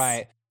 Yes.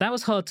 Right. That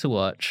was hard to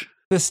watch.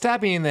 The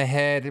stabbing in the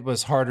head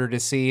was harder to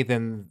see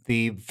than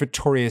the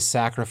Victoria's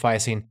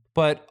sacrificing,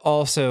 but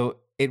also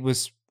it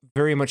was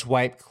very much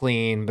wiped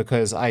clean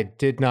because I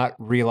did not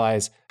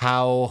realize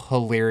how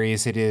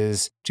hilarious it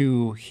is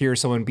to hear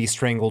someone be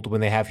strangled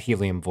when they have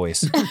helium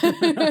voice.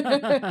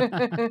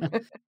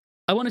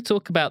 I want to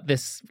talk about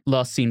this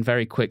last scene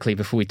very quickly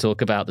before we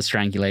talk about the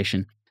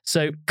strangulation.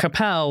 So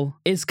Capel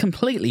is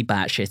completely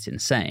batshit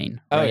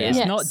insane. Oh, Right? yeah. It's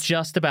Yes. not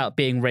just about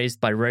being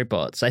raised by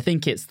robots. I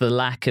think it's the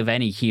lack of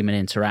any human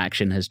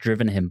interaction has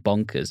driven him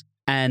bonkers.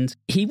 And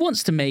he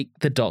wants to make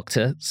the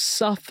Doctor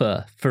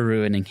suffer for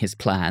ruining his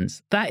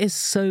plans. That is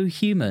so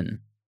human.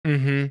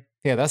 Mm-hmm.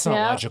 Yeah, that's not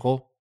Yeah.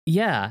 logical.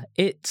 Yeah,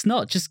 it's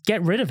not. Just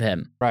get rid of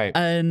him. Right.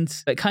 And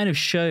it kind of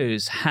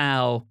shows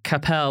how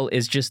Capel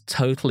is just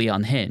totally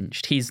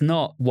unhinged. He's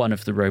not one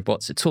of the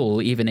robots at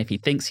all, even if he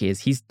thinks he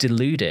is. He's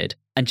deluded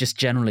and just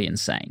generally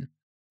insane.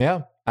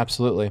 Yeah,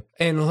 absolutely.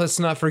 And let's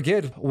not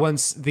forget,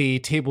 once the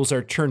tables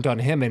are turned on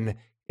him and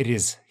it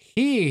is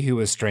he who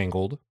is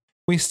strangled,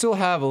 we still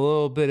have a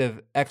little bit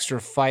of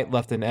extra fight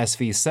left in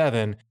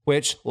SV7,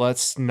 which,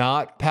 let's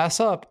not pass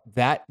up,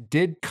 that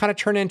did kind of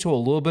turn into a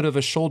little bit of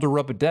a shoulder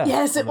rub of death.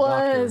 Yes, on it the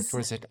Doctor was.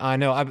 towards it. I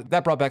know,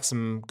 that brought back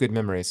some good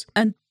memories.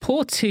 And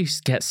poor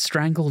Toos gets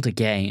strangled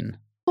again.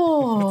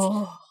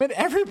 Oh. But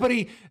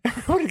everybody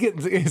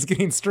is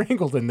getting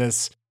strangled in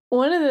this.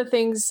 One of the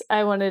things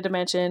I wanted to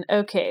mention,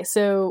 okay,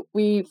 so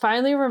we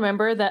finally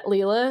remember that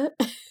Leela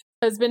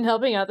has been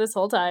helping out this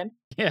whole time.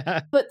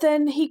 Yeah. But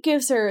then he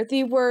gives her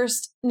the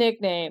worst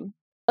nickname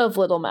of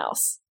Little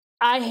Mouse.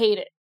 I hate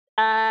it.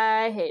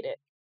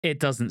 It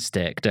doesn't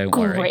stick, don't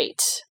worry.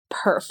 Great.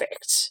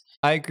 Perfect.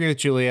 I agree with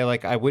Julia.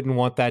 Like, I wouldn't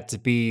want that to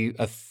be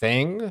a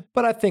thing,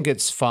 but I think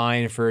it's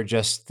fine for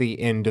just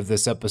the end of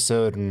this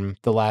episode and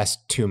the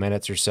last 2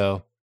 minutes or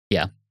so.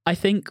 Yeah. I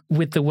think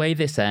with the way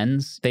this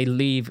ends, they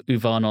leave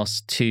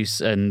Uvanos, Toos,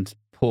 and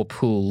poor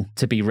Pool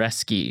to be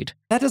rescued.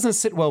 That doesn't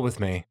sit well with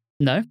me.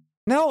 No?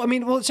 No, I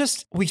mean, well, it's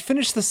just, we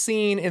finished the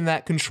scene in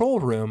that control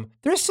room.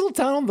 They're still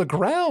down on the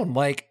ground,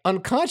 like,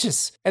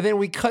 unconscious. And then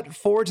we cut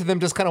forward to them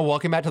just kind of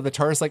walking back to the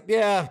TARDIS, like,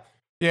 yeah.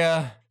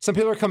 Some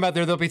people are coming out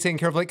there, they'll be taken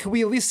care of. Like, could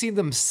we at least see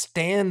them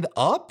stand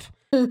up?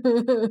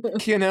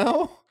 You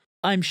know?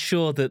 I'm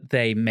sure that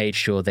they made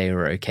sure they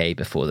were okay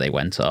before they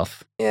went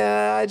off.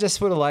 Yeah, I just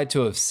would have liked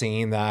to have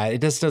seen that.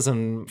 It just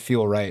doesn't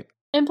feel right.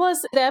 And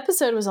plus, the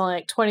episode was only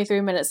like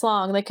 23 minutes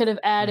long. They could have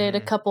added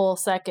a couple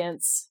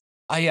seconds.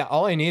 Yeah,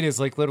 all I need is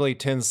like literally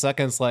 10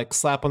 seconds, like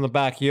slap on the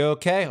back. You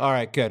okay? All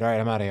right, good. All right,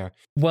 I'm out of here.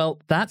 Well,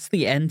 that's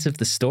the end of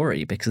the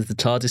story because the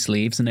TARDIS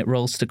leaves and it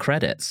rolls to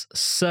credits.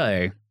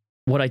 So,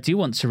 what I do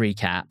want to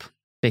recap,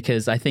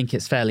 because I think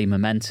it's fairly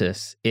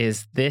momentous,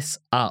 is this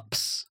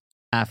ups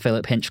our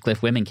Philip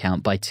Hinchcliffe women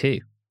count by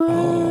 2.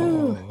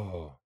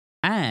 Oh.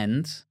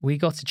 And we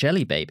got a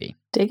jelly baby.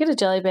 Did get a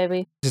jelly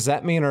baby. Does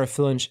that mean our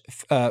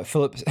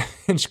Philip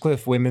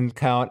Hinchcliffe women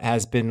count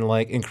has been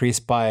like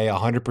increased by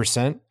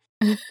 100%?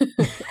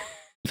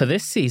 For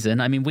this season,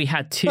 I mean, we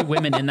had 2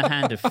 women in the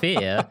Hand of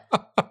Fear,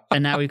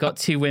 and now we've got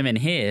 2 women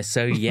here.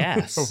 So,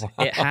 yes, Wow.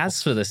 it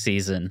has for the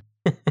season.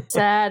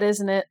 Sad,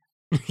 isn't it?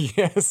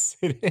 Yes,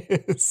 it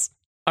is.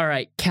 All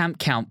right, camp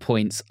count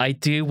points. I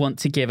do want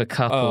to give a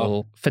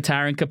couple for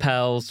Taron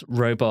Capel's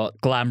robot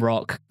glam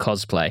rock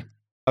cosplay.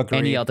 Agreed.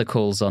 Any other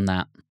calls on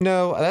that?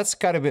 No, that's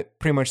got to be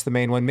pretty much the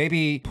main one.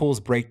 Maybe Pool's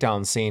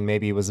breakdown scene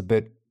maybe was a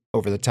bit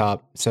over the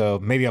top. So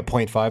maybe a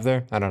 0.5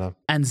 there. I don't know.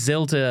 And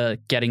Zilda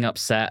getting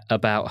upset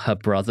about her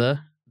brother.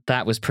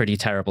 That was pretty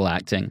terrible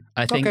acting.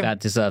 I think Okay. that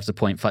deserves a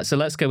 0.5. So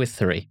let's go with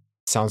 3.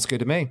 Sounds good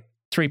to me.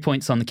 3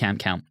 points on the camp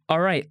count.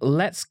 All right,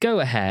 let's go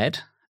ahead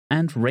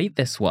and rate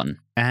this one.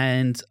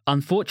 And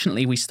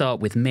unfortunately, we start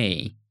with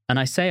me. And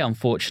I say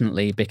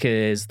unfortunately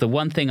because the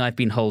one thing I've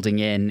been holding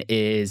in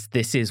is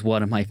this is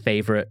one of my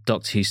favorite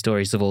Doctor Who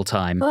stories of all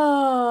time.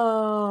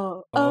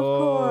 Oh, of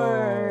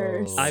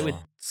course. I would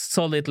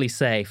solidly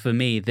say for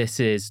me, this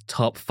is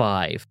top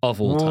 5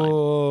 of all time.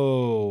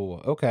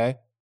 Whoa. Okay.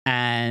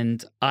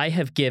 And I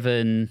have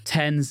given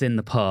 10s in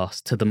the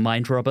past to The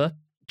Mind Robber,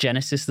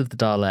 Genesis of the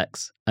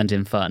Daleks, and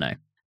Inferno.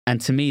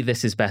 And to me,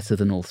 this is better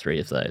than all three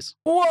of those.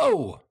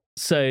 Whoa!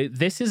 So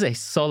this is a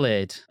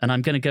solid, and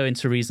I'm going to go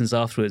into reasons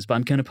afterwards, but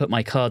I'm going to put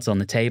my cards on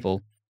the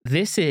table.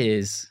 This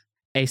is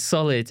a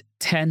solid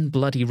 10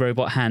 bloody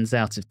robot hands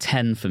out of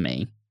 10 for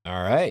me.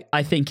 All right.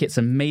 I think it's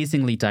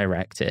amazingly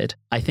directed.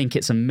 I think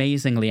it's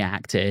amazingly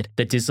acted.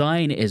 The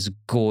design is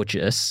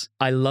gorgeous.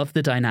 I love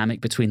the dynamic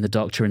between the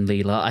Doctor and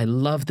Leela. I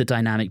love the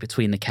dynamic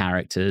between the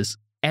characters.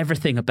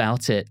 Everything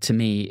about it, to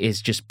me,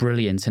 is just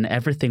brilliant. And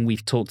everything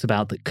we've talked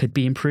about that could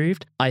be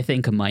improved, I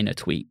think are minor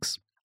tweaks.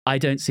 I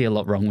don't see a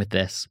lot wrong with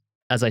this.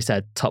 As I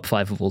said, top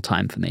 5 of all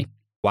time for me.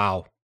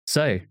 Wow.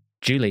 So,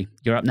 Julie,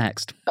 you're up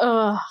next.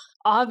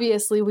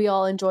 Obviously, we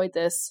all enjoyed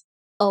this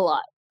a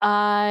lot.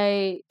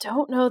 I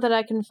don't know that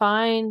I can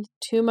find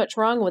too much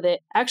wrong with it.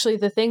 Actually,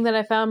 the thing that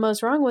I found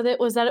most wrong with it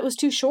was that it was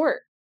too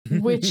short,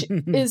 which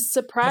is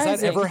surprising.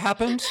 Has that ever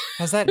happened?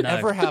 Has that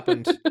ever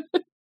happened?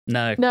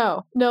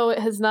 No. No, it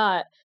has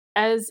not.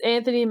 As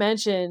Anthony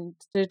mentioned,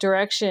 the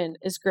direction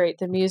is great.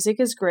 The music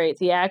is great.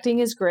 The acting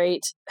is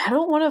great. I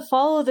don't want to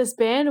follow this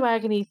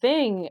bandwagon-y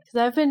thing because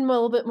I've been a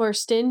little bit more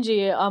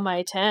stingy on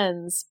my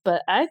 10s,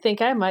 but I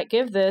think I might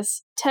give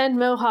this 10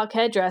 mohawk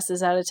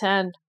headdresses out of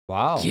 10.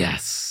 Wow.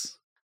 Yes.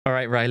 All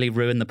right, Riley,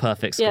 ruin the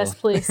perfect score. Yes,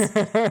 please. We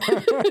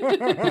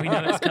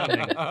know it's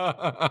coming.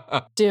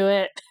 Do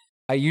it.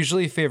 I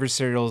usually favor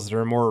serials that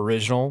are more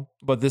original,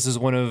 but this is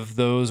one of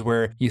those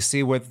where you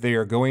see what they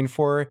are going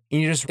for,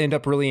 and you just end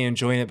up really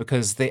enjoying it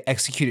because they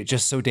execute it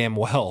just so damn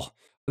well.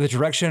 The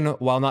direction,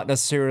 while not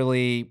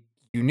necessarily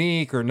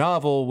unique or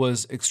novel,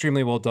 was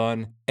extremely well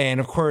done. And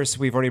of course,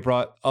 we've already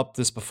brought up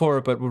this before,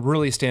 but what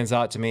really stands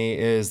out to me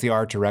is the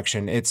art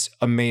direction. It's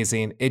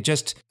amazing. It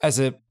just, as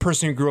a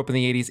person who grew up in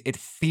the 80s, it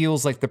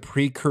feels like the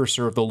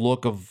precursor of the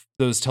look of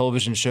those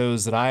television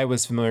shows that I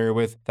was familiar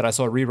with, that I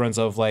saw reruns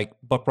of, like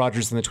Buck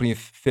Rogers in the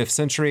 25th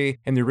Century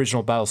and the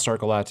original Battlestar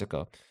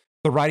Galactica.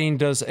 The writing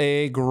does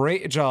a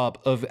great job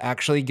of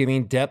actually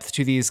giving depth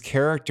to these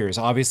characters.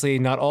 Obviously,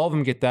 not all of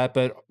them get that,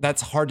 but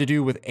that's hard to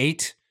do with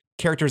 8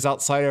 characters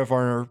outside of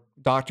our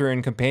Doctor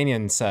and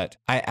Companion set.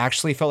 I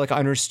actually felt like I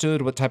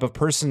understood what type of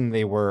person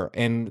they were,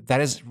 and that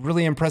is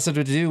really impressive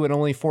to do in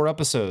only 4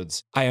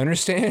 episodes. I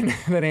understand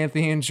that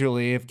Anthony and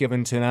Julie have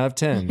given 10 out of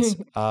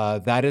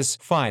 10s. That is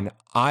fine.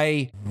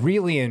 I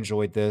really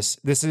enjoyed this.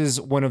 This is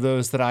one of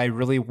those that I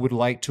really would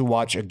like to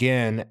watch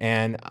again,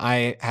 and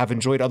I have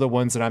enjoyed other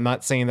ones, and I'm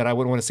not saying that I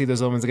wouldn't want to see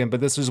those other ones again,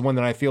 but this is one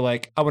that I feel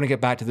like I want to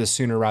get back to this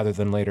sooner rather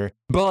than later.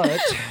 But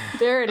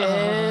there it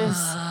is.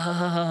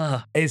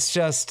 It's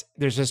just,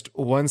 there's just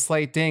one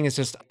slight thing. It's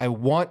just, I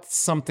want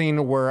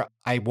something where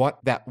I want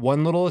that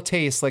one little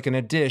taste, like in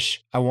a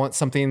dish. I want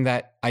something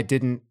that I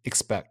didn't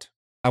expect.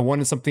 I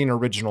wanted something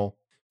original.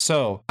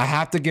 So I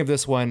have to give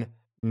this one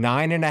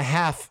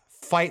 9.5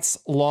 fights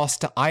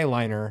lost to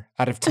eyeliner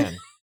out of 10.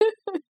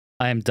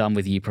 I am done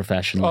with you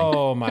professionally.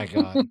 Oh my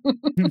God.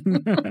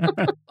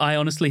 I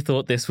honestly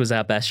thought this was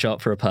our best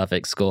shot for a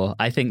perfect score.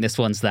 I think this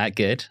one's that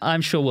good.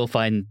 I'm sure we'll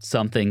find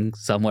something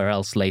somewhere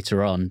else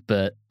later on,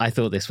 but I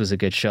thought this was a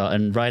good shot.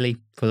 And Riley,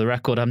 for the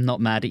record, I'm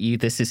not mad at you.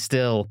 This is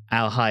still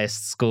our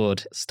highest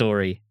scored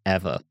story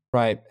ever.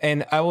 Right.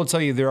 And I will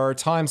tell you, there are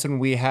times when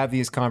we have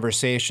these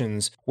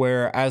conversations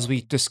where, as we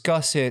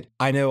discuss it,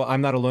 I know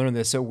I'm not alone in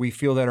this, so we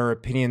feel that our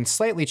opinions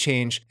slightly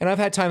change. And I've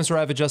had times where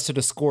I've adjusted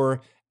a score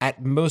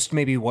at most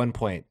maybe 1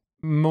 point,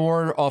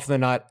 more often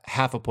than not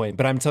half a point.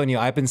 But I'm telling you,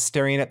 I've been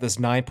staring at this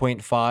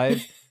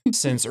 9.5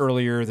 since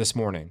earlier this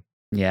morning.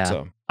 Yeah.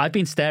 So I've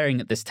been staring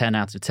at this 10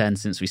 out of 10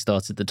 since we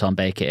started the Tom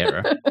Baker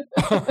era.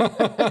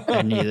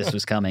 I knew this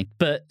was coming.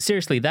 But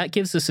seriously, that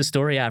gives us a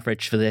story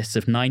average for this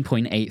of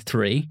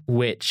 9.83,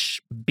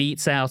 which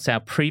beats out our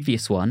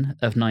previous one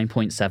of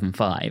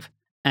 9.75.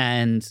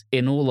 And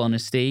in all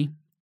honesty,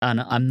 and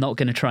I'm not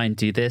going to try and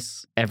do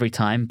this every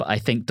time, but I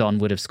think Don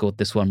would have scored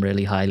this one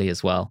really highly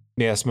as well.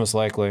 Yes, most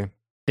likely.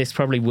 This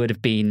probably would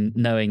have been,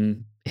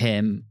 knowing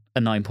him, a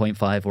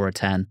 9.5 or a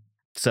 10.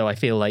 So I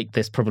feel like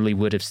this probably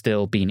would have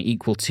still been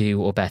equal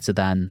to or better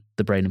than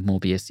The Brain of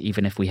Morbius,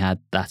 even if we had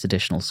that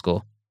additional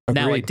score.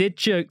 Agreed. Now, I did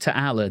joke to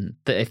Alan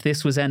that if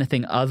this was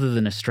anything other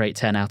than a straight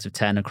 10 out of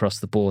 10 across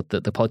the board,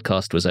 that the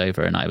podcast was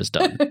over and I was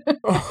done.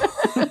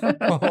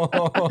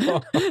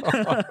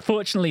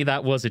 Fortunately,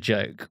 that was a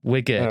joke.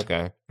 We're good.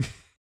 Okay.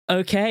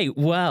 Okay,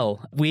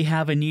 well, we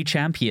have a new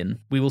champion.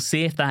 We will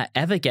see if that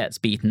ever gets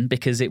beaten,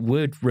 because it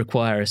would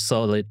require a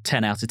solid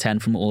 10 out of 10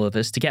 from all of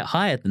us to get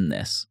higher than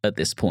this at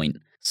this point.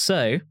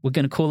 So we're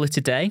going to call it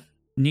a day.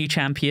 New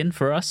champion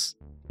for us.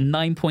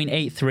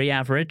 9.83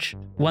 average.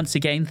 Once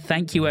again,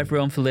 thank you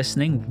everyone for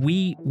listening.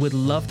 We would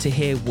love to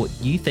hear what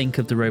you think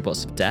of the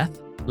Robots of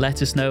Death.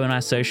 Let us know on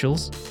our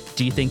socials.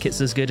 Do you think it's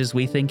as good as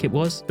we think it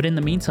was? But in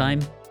the meantime,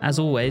 as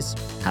always,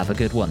 have a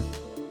good one.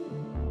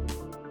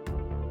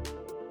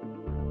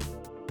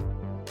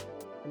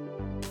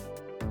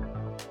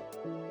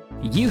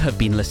 You have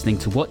been listening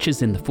to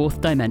Watchers in the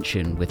Fourth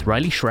Dimension with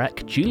Riley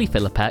Schreck, Julie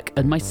Philippek,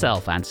 and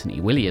myself,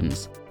 Anthony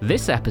Williams.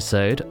 This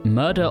episode,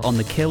 Murder on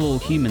the Kill All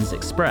Humans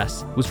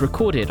Express, was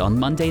recorded on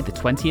Monday the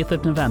 20th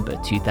of November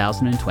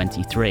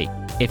 2023.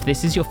 If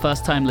this is your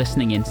first time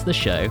listening into the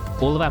show,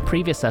 all of our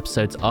previous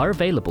episodes are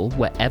available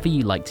wherever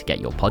you like to get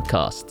your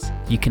podcasts.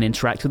 You can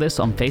interact with us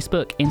on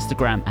Facebook,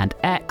 Instagram, and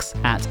X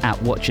at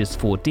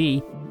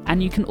 @Watchers4D,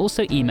 and you can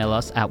also email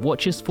us at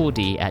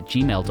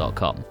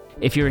watchers4d@gmail.com.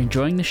 If you're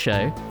enjoying the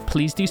show,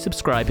 please do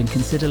subscribe and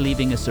consider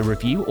leaving us a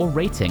review or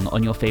rating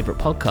on your favorite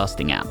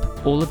podcasting app.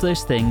 All of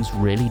those things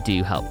really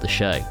do help the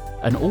show.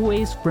 And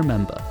always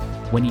remember,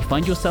 when you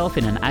find yourself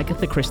in an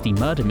Agatha Christie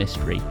murder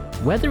mystery,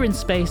 whether in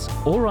space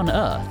or on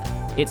Earth,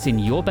 it's in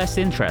your best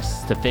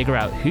interests to figure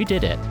out who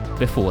did it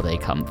before they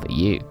come for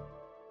you.